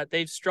problem is that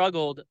they've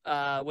struggled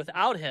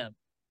without him.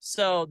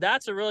 So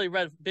that's a really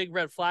big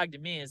red flag to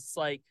me. It's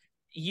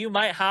you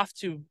might have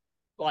to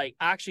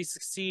actually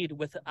succeed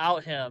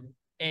without him,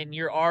 and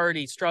you're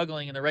already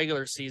struggling in the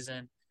regular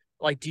season.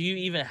 Do you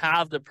even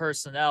have the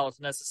personnel to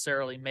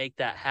necessarily make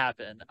that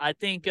happen? I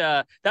think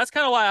that's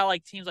kind of why I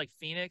like teams like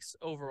Phoenix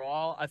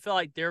overall. I feel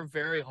like they're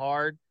very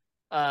hard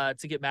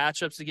to get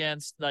matchups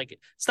against.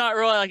 It's not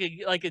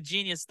really like a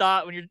genius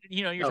thought when you're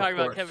talking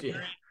about Kevin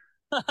Durant.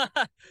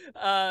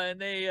 And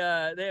they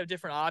have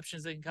different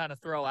options they can kind of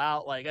throw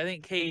out. I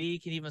think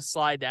KD can even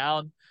slide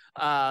down.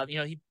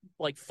 He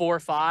 4 or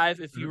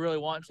 5 if you really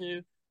want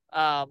to.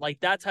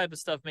 That type of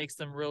stuff makes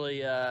them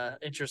really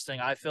interesting,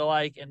 I feel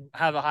like, and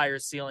have a higher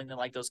ceiling than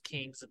those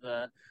Kings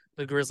and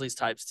the Grizzlies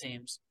types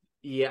teams.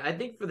 Yeah, I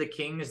think for the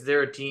Kings,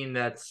 they're a team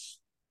that's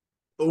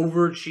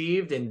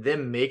overachieved, and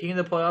them making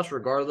the playoffs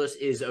regardless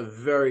is a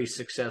very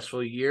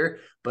successful year.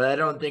 But I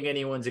don't think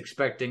anyone's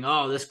expecting,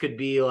 this could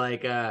be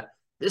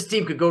this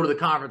team could go to the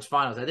conference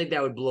finals. I think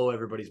that would blow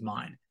everybody's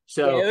mind.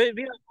 So yeah, it would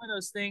be one of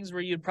those things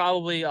where you'd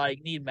probably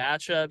need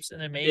matchups,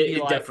 and then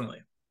maybe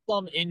definitely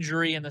some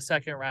injury in the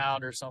second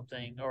round or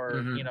something,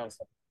 or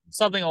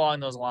something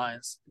along those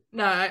lines.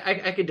 No,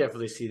 I could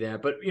definitely see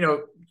that. But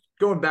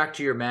going back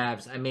to your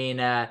Mavs, I mean,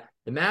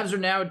 the Mavs are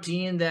now a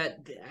team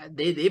that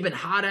they've been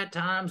hot at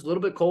times, a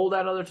little bit cold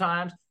at other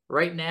times.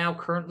 Right now,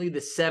 currently the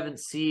 7th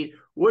seed.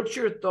 What's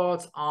your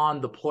thoughts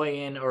on the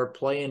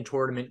play-in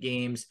tournament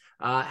games?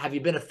 Have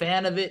you been a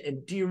fan of it,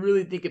 and do you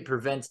really think it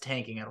prevents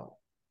tanking at all?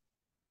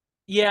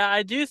 Yeah,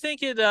 I do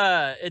think it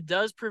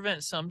does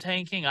prevent some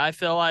tanking, I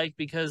feel like,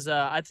 because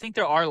I think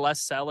there are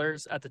less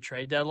sellers at the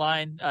trade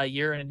deadline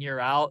year in and year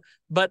out.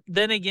 But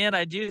then again,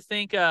 I do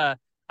think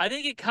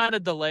it kind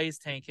of delays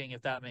tanking,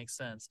 if that makes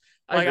sense.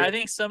 I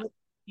think some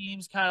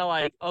teams kind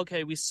of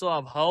okay, we still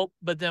have hope,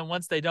 but then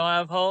once they don't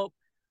have hope,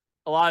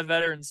 a lot of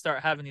veterans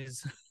start having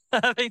these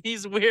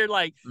weird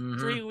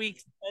 3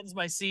 weeks ends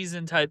my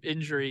season type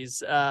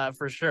injuries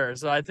for sure.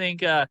 So I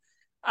think I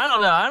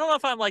don't know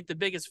if I'm the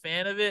biggest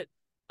fan of it.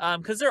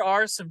 Because there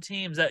are some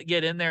teams that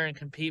get in there and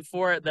compete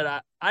for it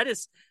that I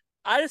just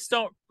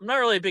don't. I'm not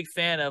really a big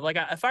fan of.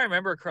 If I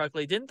remember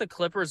correctly, didn't the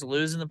Clippers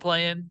lose in the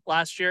play-in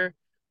last year?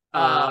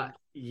 So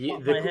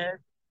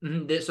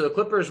the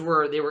Clippers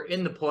were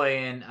in the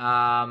play-in.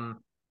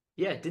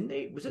 Didn't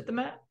they? Was it the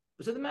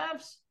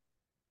Mavs?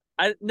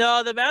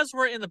 No, the Mavs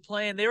weren't in the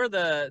play-in. They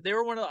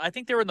were one of, I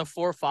think they were in the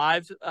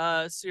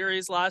 4-5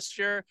 series last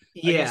year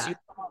against Yeah,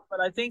 Utah, but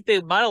I think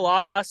they might have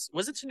lost.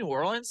 Was it to New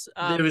Orleans?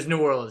 it was New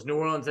Orleans. New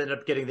Orleans ended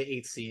up getting the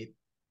 8th seed.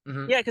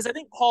 Yeah, because I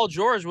think Paul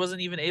George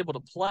wasn't even able to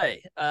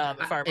play. If I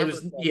It remember was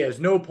correctly. it was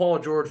no Paul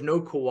George,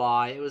 no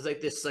Kawhi. It was like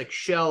this like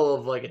shell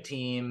of like a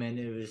team, and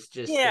it was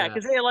just Yeah,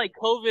 because they had like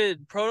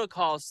COVID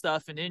protocol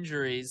stuff and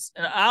injuries,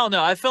 and I don't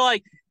know. I feel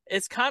like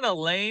it's kind of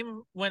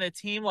lame when a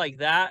team like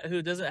that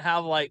who doesn't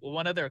have like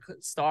one of their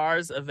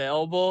stars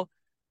available,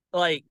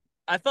 like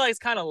I feel like it's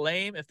kind of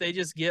lame if they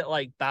just get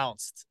like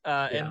bounced,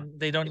 yeah. and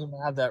they don't even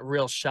have that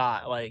real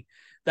shot. Like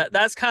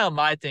that's kind of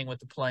my thing with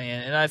the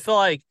play-in, and I feel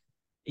like,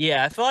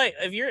 yeah, I feel like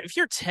if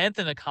you're 10th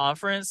in the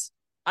conference,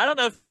 I don't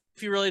know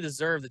if you really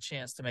deserve the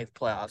chance to make the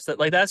playoffs.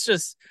 That's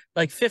just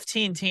like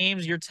 15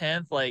 teams, you're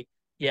 10th, like.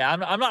 Yeah,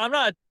 I'm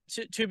not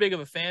too big of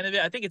a fan of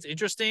it. I think it's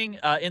interesting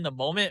in the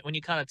moment when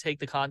you kind of take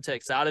the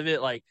context out of it.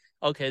 Like,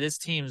 okay, this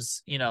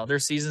team's, their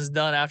season's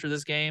done after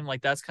this game.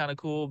 Like, that's kind of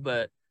cool.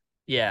 But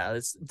yeah,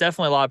 it's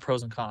definitely a lot of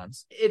pros and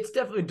cons. It's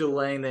definitely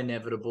delaying the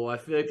inevitable. I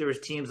feel like there was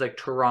teams like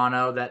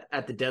Toronto that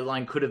at the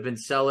deadline could have been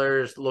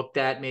sellers, looked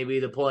at maybe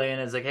the play in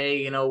as like,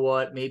 hey, you know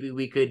what? Maybe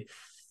we could,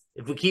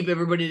 if we keep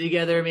everybody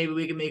together, maybe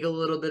we can make a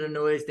little bit of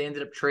noise. They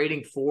ended up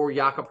trading for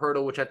Jakob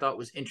Hurtel, which I thought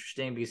was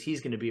interesting because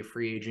he's going to be a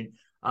free agent.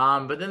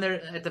 But then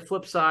there at the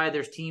flip side,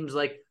 there's teams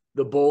like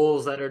the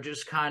Bulls that are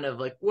just kind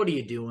of like, what are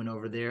you doing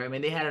over there? I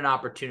mean, they had an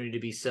opportunity to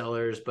be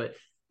sellers, but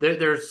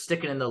they're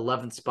sticking in the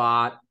 11th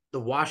spot. The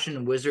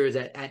Washington Wizards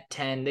at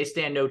 10, they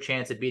stand no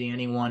chance at beating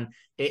anyone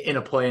in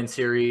a play-in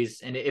series.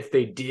 And if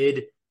they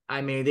did,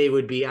 I mean, they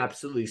would be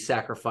absolutely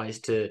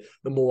sacrificed to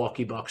the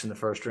Milwaukee Bucks in the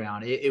first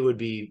round. It would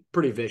be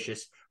pretty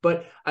vicious.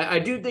 But I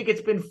do think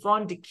it's been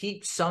fun to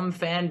keep some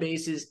fan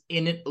bases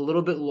in it a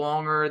little bit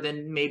longer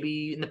than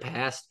maybe in the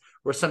past,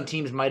 where some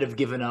teams might have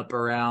given up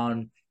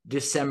around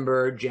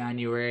December,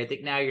 January. I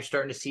think now you're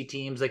starting to see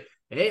teams like,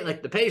 hey,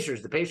 like the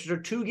Pacers. The Pacers are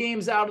 2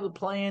 games out of the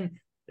play-in.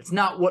 It's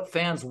not what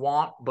fans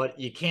want, but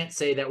you can't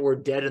say that we're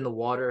dead in the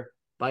water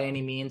by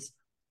any means.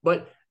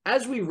 But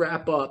as we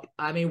wrap up,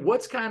 I mean,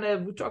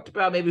 we talked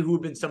about maybe who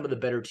have been some of the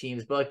better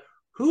teams, but like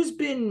who's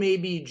been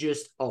maybe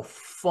just a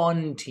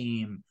fun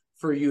team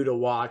for you to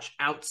watch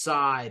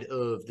outside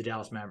of the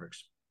Dallas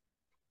Mavericks?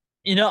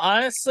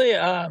 Honestly,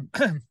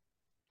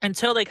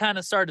 until they kind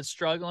of started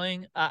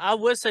struggling, I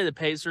would say the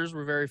Pacers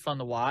were very fun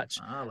to watch.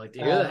 I like to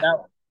hear that.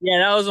 Yeah,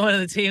 that was one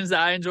of the teams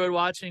that I enjoyed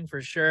watching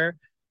for sure.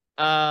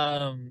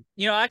 I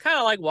kind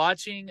of like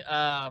watching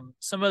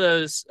some of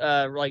those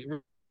like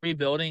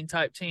rebuilding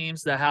type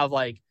teams that have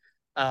like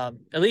at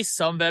least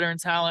some veteran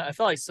talent. I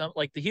feel like some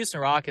like the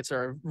Houston Rockets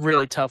are a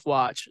really tough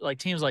watch. Like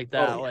teams like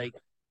that, like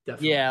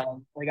definitely. Yeah,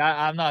 like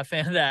I'm not a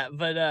fan of that,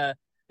 but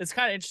it's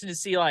kind of interesting to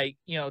see like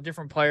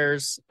different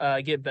players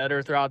get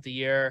better throughout the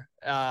year,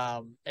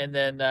 and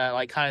then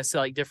like kind of see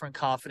like different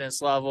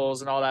confidence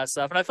levels and all that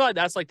stuff. And I feel like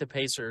that's like the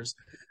Pacers,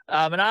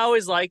 and I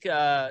always like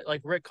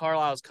Rick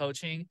Carlisle's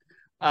coaching.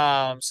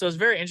 So it's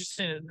very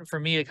interesting for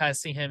me to kind of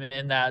see him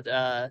in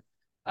that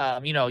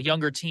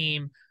younger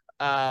team.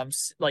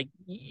 Like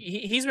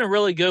he's been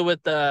really good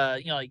with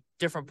like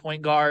different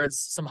point guards,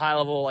 some high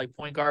level like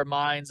point guard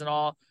minds and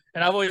all.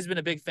 And I've always been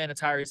a big fan of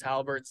Tyrese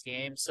Halliburton's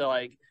game. So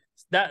like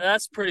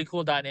that's pretty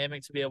cool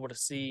dynamic to be able to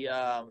see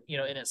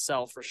in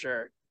itself for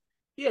sure.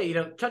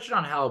 Yeah, touching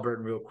on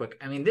Halliburton real quick.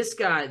 I mean, this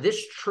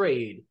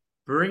trade,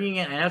 bringing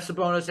in, and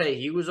Sabonis, hey,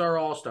 he was our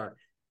all-star.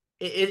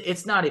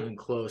 It's not even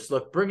close.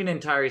 Look, bringing in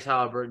Tyrese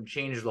Halliburton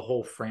changed the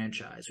whole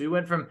franchise. We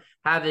went from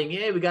having,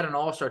 we got an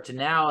all-star to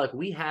now, like,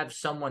 we have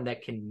someone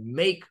that can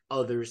make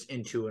others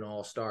into an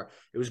all-star.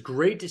 It was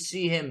great to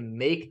see him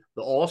make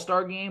the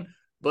all-star game.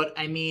 But,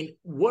 I mean,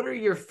 what are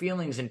your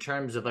feelings in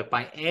terms of, like,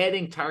 by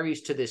adding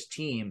Tyrese to this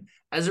team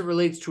as it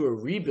relates to a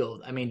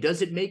rebuild? I mean,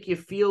 does it make you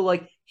feel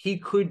like he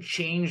could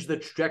change the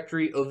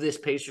trajectory of this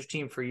Pacers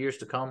team for years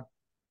to come?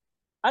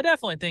 I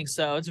definitely think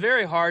so. It's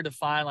very hard to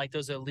find like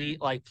those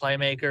elite like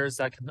playmakers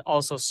that can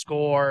also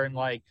score, and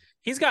like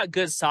he's got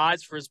good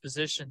size for his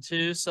position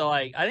too. So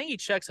like I think he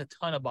checks a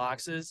ton of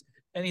boxes,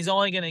 and he's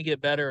only going to get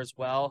better as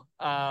well.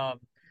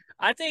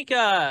 I think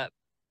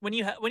when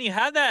you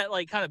have that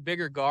like kind of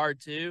bigger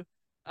guard too,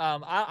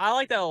 I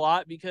like that a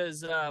lot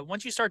because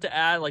once you start to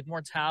add like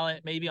more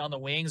talent maybe on the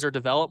wings or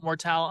develop more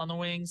talent on the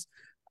wings,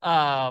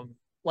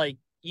 like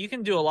you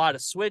can do a lot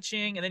of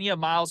switching, and then you have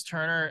Myles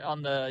Turner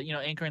on the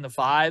anchoring the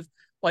 5.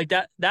 Like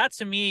that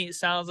to me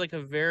sounds like a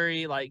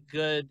very like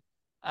good,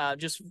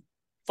 just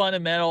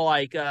fundamental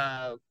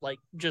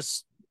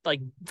just like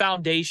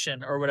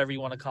foundation or whatever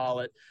you want to call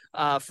it,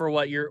 for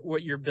what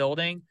you're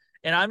building.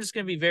 And I'm just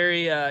gonna be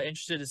very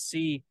interested to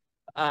see,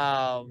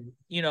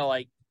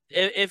 like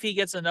if he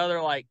gets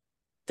another like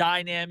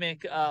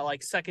dynamic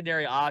like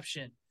secondary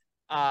option,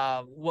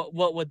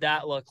 what would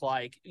that look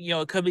like?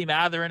 It could be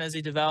Matherin as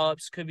he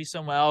develops, could be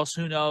someone else,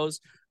 who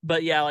knows?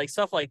 But yeah, like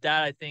stuff like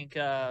that, I think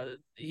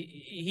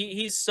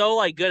he's so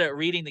like good at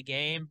reading the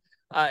game,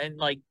 and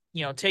like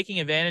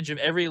taking advantage of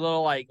every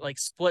little like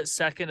split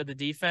second of the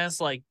defense,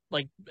 like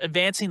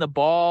advancing the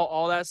ball,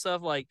 all that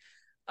stuff. Like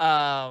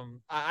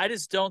I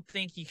just don't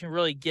think you can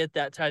really get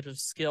that type of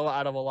skill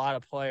out of a lot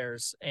of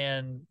players,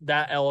 and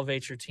that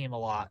elevates your team a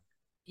lot.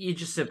 You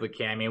just simply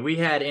can't. I mean, we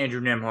had Andrew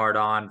Nimhard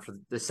on for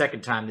the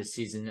second time this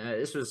season.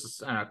 This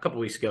was a couple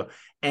weeks ago.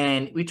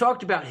 And we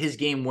talked about his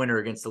game winner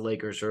against the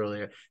Lakers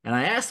earlier. And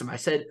I asked him, I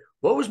said,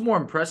 what was more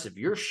impressive,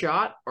 your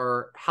shot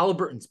or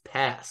Halliburton's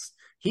pass?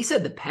 He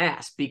said the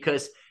pass,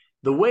 because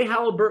the way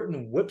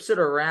Halliburton whips it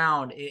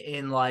around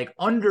in like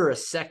under a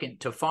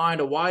second to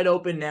find a wide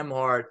open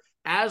Nimhard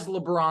as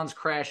LeBron's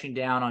crashing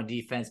down on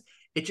defense,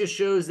 it just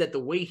shows that the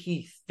way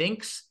he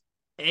thinks,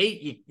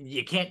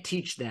 you can't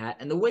teach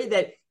that. And the way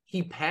that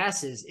he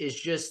passes is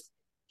just,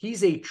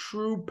 he's a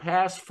true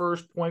pass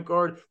first point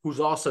guard who's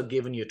also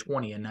giving you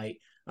 20 a night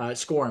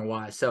scoring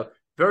wise. So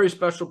very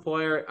special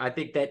player. I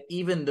think that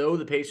even though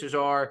the Pacers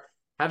are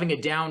having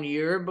a down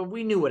year, but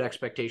we knew what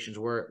expectations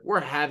were. We're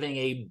having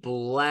a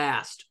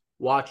blast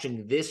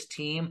watching this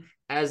team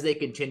as they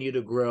continue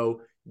to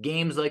grow.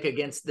 Games like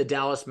against the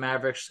Dallas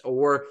Mavericks,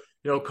 or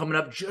coming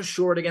up just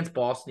short against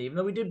Boston, even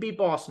though we did beat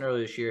Boston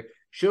earlier this year,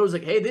 shows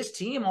like, hey, this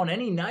team on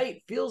any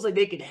night feels like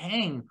they could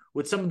hang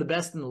with some of the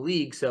best in the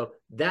league. So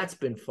that's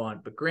been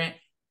fun. But Grant,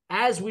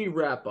 as we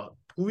wrap up,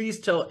 please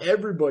tell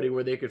everybody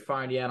where they could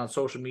find you out on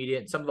social media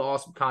and some of the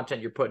awesome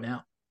content you're putting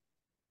out.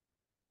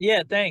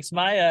 Yeah, thanks.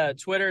 My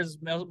Twitter is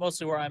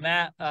mostly where I'm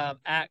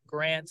at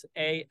Grant,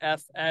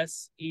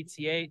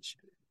 AFSETH.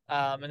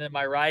 And then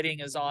my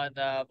writing is on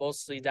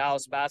mostly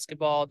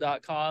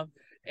DallasBasketball.com.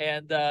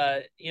 And,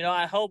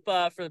 I hope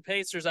for the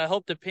Pacers, I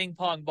hope the ping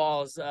pong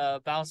balls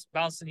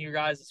bounce in your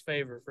guys'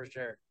 favor for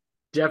sure.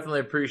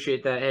 Definitely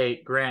appreciate that.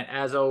 Hey, Grant,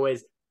 as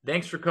always,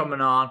 thanks for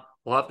coming on.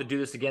 We'll have to do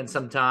this again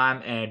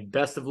sometime, and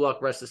best of luck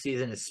rest of the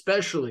season,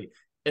 especially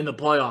in the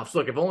playoffs.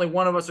 Look, if only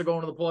one of us are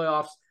going to the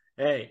playoffs,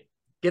 hey,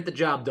 get the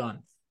job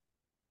done.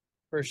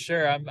 For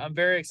sure. I'm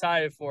very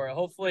excited for it.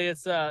 Hopefully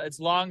it's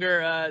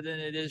longer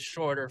than it is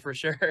shorter for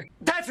sure.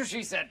 That's what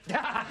she said.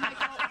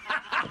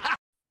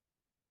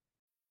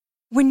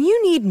 When you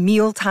need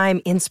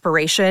mealtime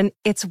inspiration,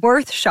 it's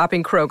worth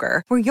shopping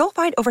Kroger, where you'll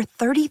find over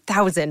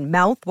 30,000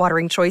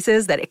 mouth-watering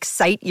choices that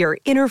excite your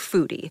inner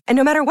foodie. And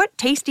no matter what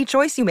tasty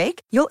choice you make,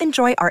 you'll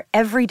enjoy our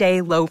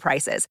everyday low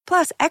prices,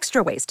 plus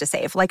extra ways to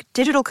save, like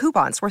digital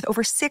coupons worth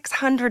over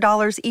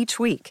 $600 each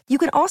week. You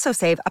can also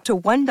save up to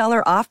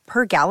 $1 off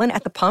per gallon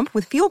at the pump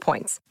with fuel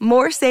points.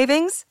 More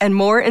savings and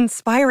more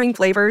inspiring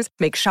flavors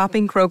make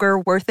shopping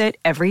Kroger worth it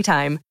every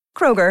time.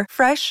 Kroger,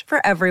 fresh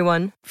for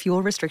everyone.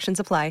 Fuel restrictions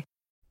apply.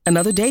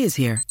 Another day is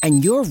here,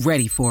 and you're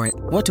ready for it.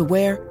 What to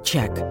wear?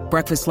 Check.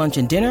 Breakfast, lunch,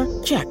 and dinner?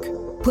 Check.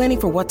 Planning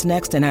for what's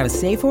next and how to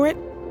save for it?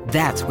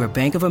 That's where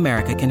Bank of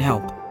America can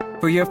help.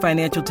 For your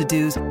financial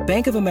to-dos,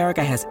 Bank of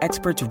America has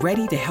experts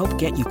ready to help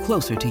get you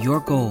closer to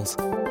your goals.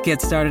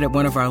 Get started at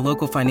one of our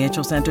local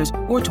financial centers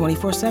or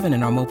 24/7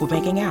 in our mobile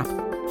banking app.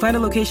 Find a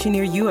location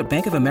near you at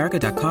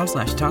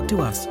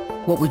bankofamerica.com/talktous.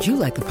 What would you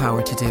like the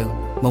power to do?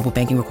 Mobile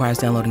banking requires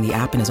downloading the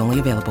app and is only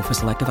available for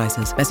select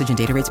devices. Message and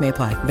data rates may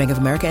apply. Bank of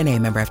America NA,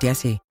 member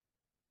FDIC.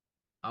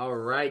 All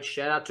right.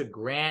 Shout out to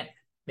Grant,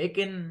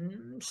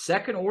 making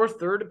second or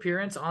third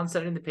appearance on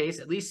Setting the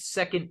Pace, at least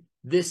second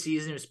this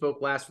season. We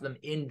spoke last with him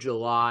in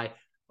July.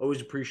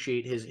 Always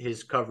appreciate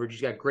his coverage.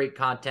 He's got great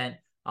content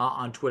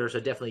on Twitter, so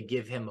definitely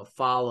give him a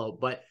follow.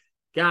 But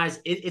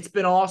guys, it's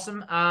been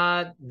awesome.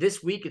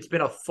 This week, it's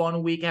been a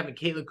fun week having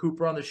Caitlin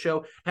Cooper on the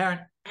show, Aaron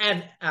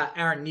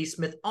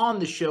Neesmith on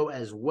the show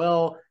as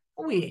well.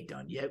 We ain't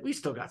done yet. We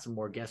still got some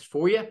more guests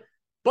for you.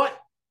 But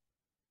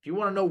if you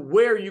want to know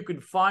where you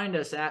can find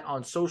us at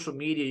on social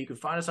media, you can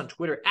find us on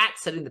Twitter at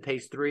Setting the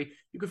Pace 3.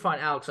 You can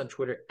find Alex on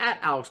Twitter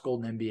at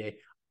AlexGoldenNBA.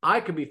 I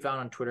can be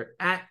found on Twitter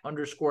at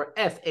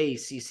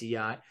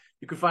 _FACCI.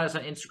 You can find us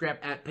on Instagram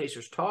at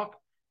Pacers Talk.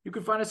 You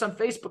can find us on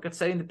Facebook at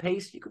Setting the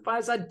Pace. You can find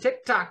us on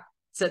TikTok,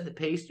 Set the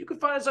Pace. You can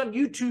find us on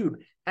YouTube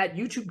at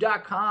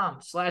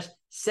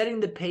youtube.com/Setting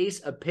the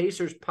Pace, a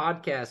Pacers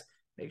podcast.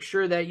 Make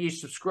sure that you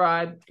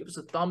subscribe, give us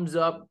a thumbs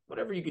up,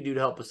 whatever you can do to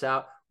help us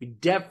out. We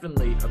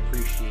definitely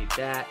appreciate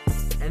that.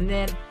 And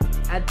then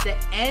at the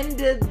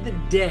end of the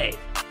day,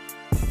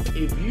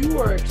 if you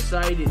are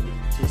excited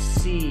to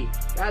see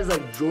guys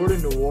like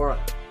Jordan Nwora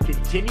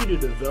continue to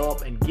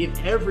develop and give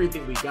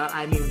everything we got,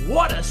 I mean,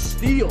 what a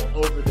steal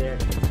over there,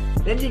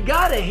 then you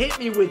got to hit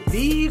me with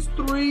these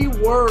 3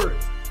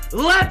 words.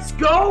 Let's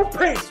go,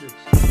 Pacers!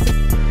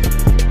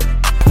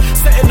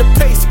 Setting the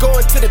pace,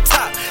 going to the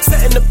top.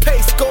 Setting the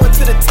pace, going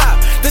to the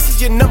top. This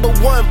is your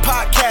 #1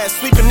 podcast.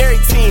 Sweeping every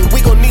team. We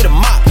gon' need a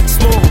mop.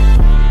 Smooth.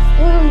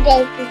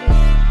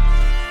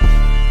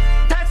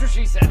 That's what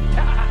she said.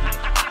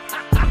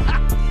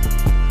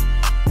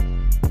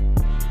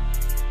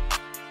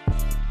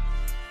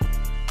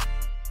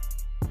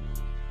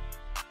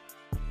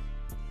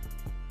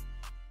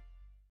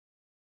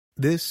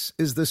 This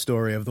is the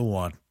story of the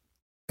one.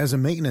 As a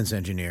maintenance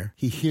engineer,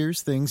 he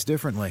hears things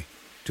differently.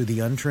 To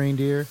the untrained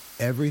ear,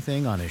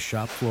 everything on his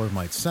shop floor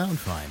might sound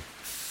fine,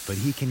 but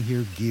he can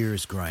hear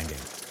gears grinding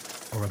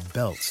or a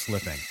belt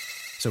slipping.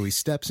 So he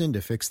steps in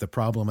to fix the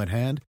problem at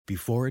hand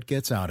before it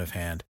gets out of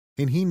hand.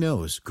 And he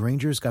knows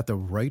Granger's got the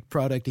right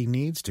product he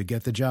needs to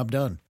get the job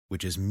done,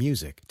 which is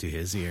music to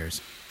his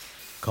ears.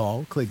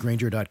 Call, click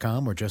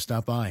Granger.com, or just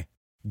stop by.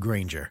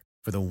 Granger,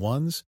 for the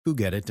ones who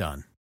get it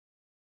done.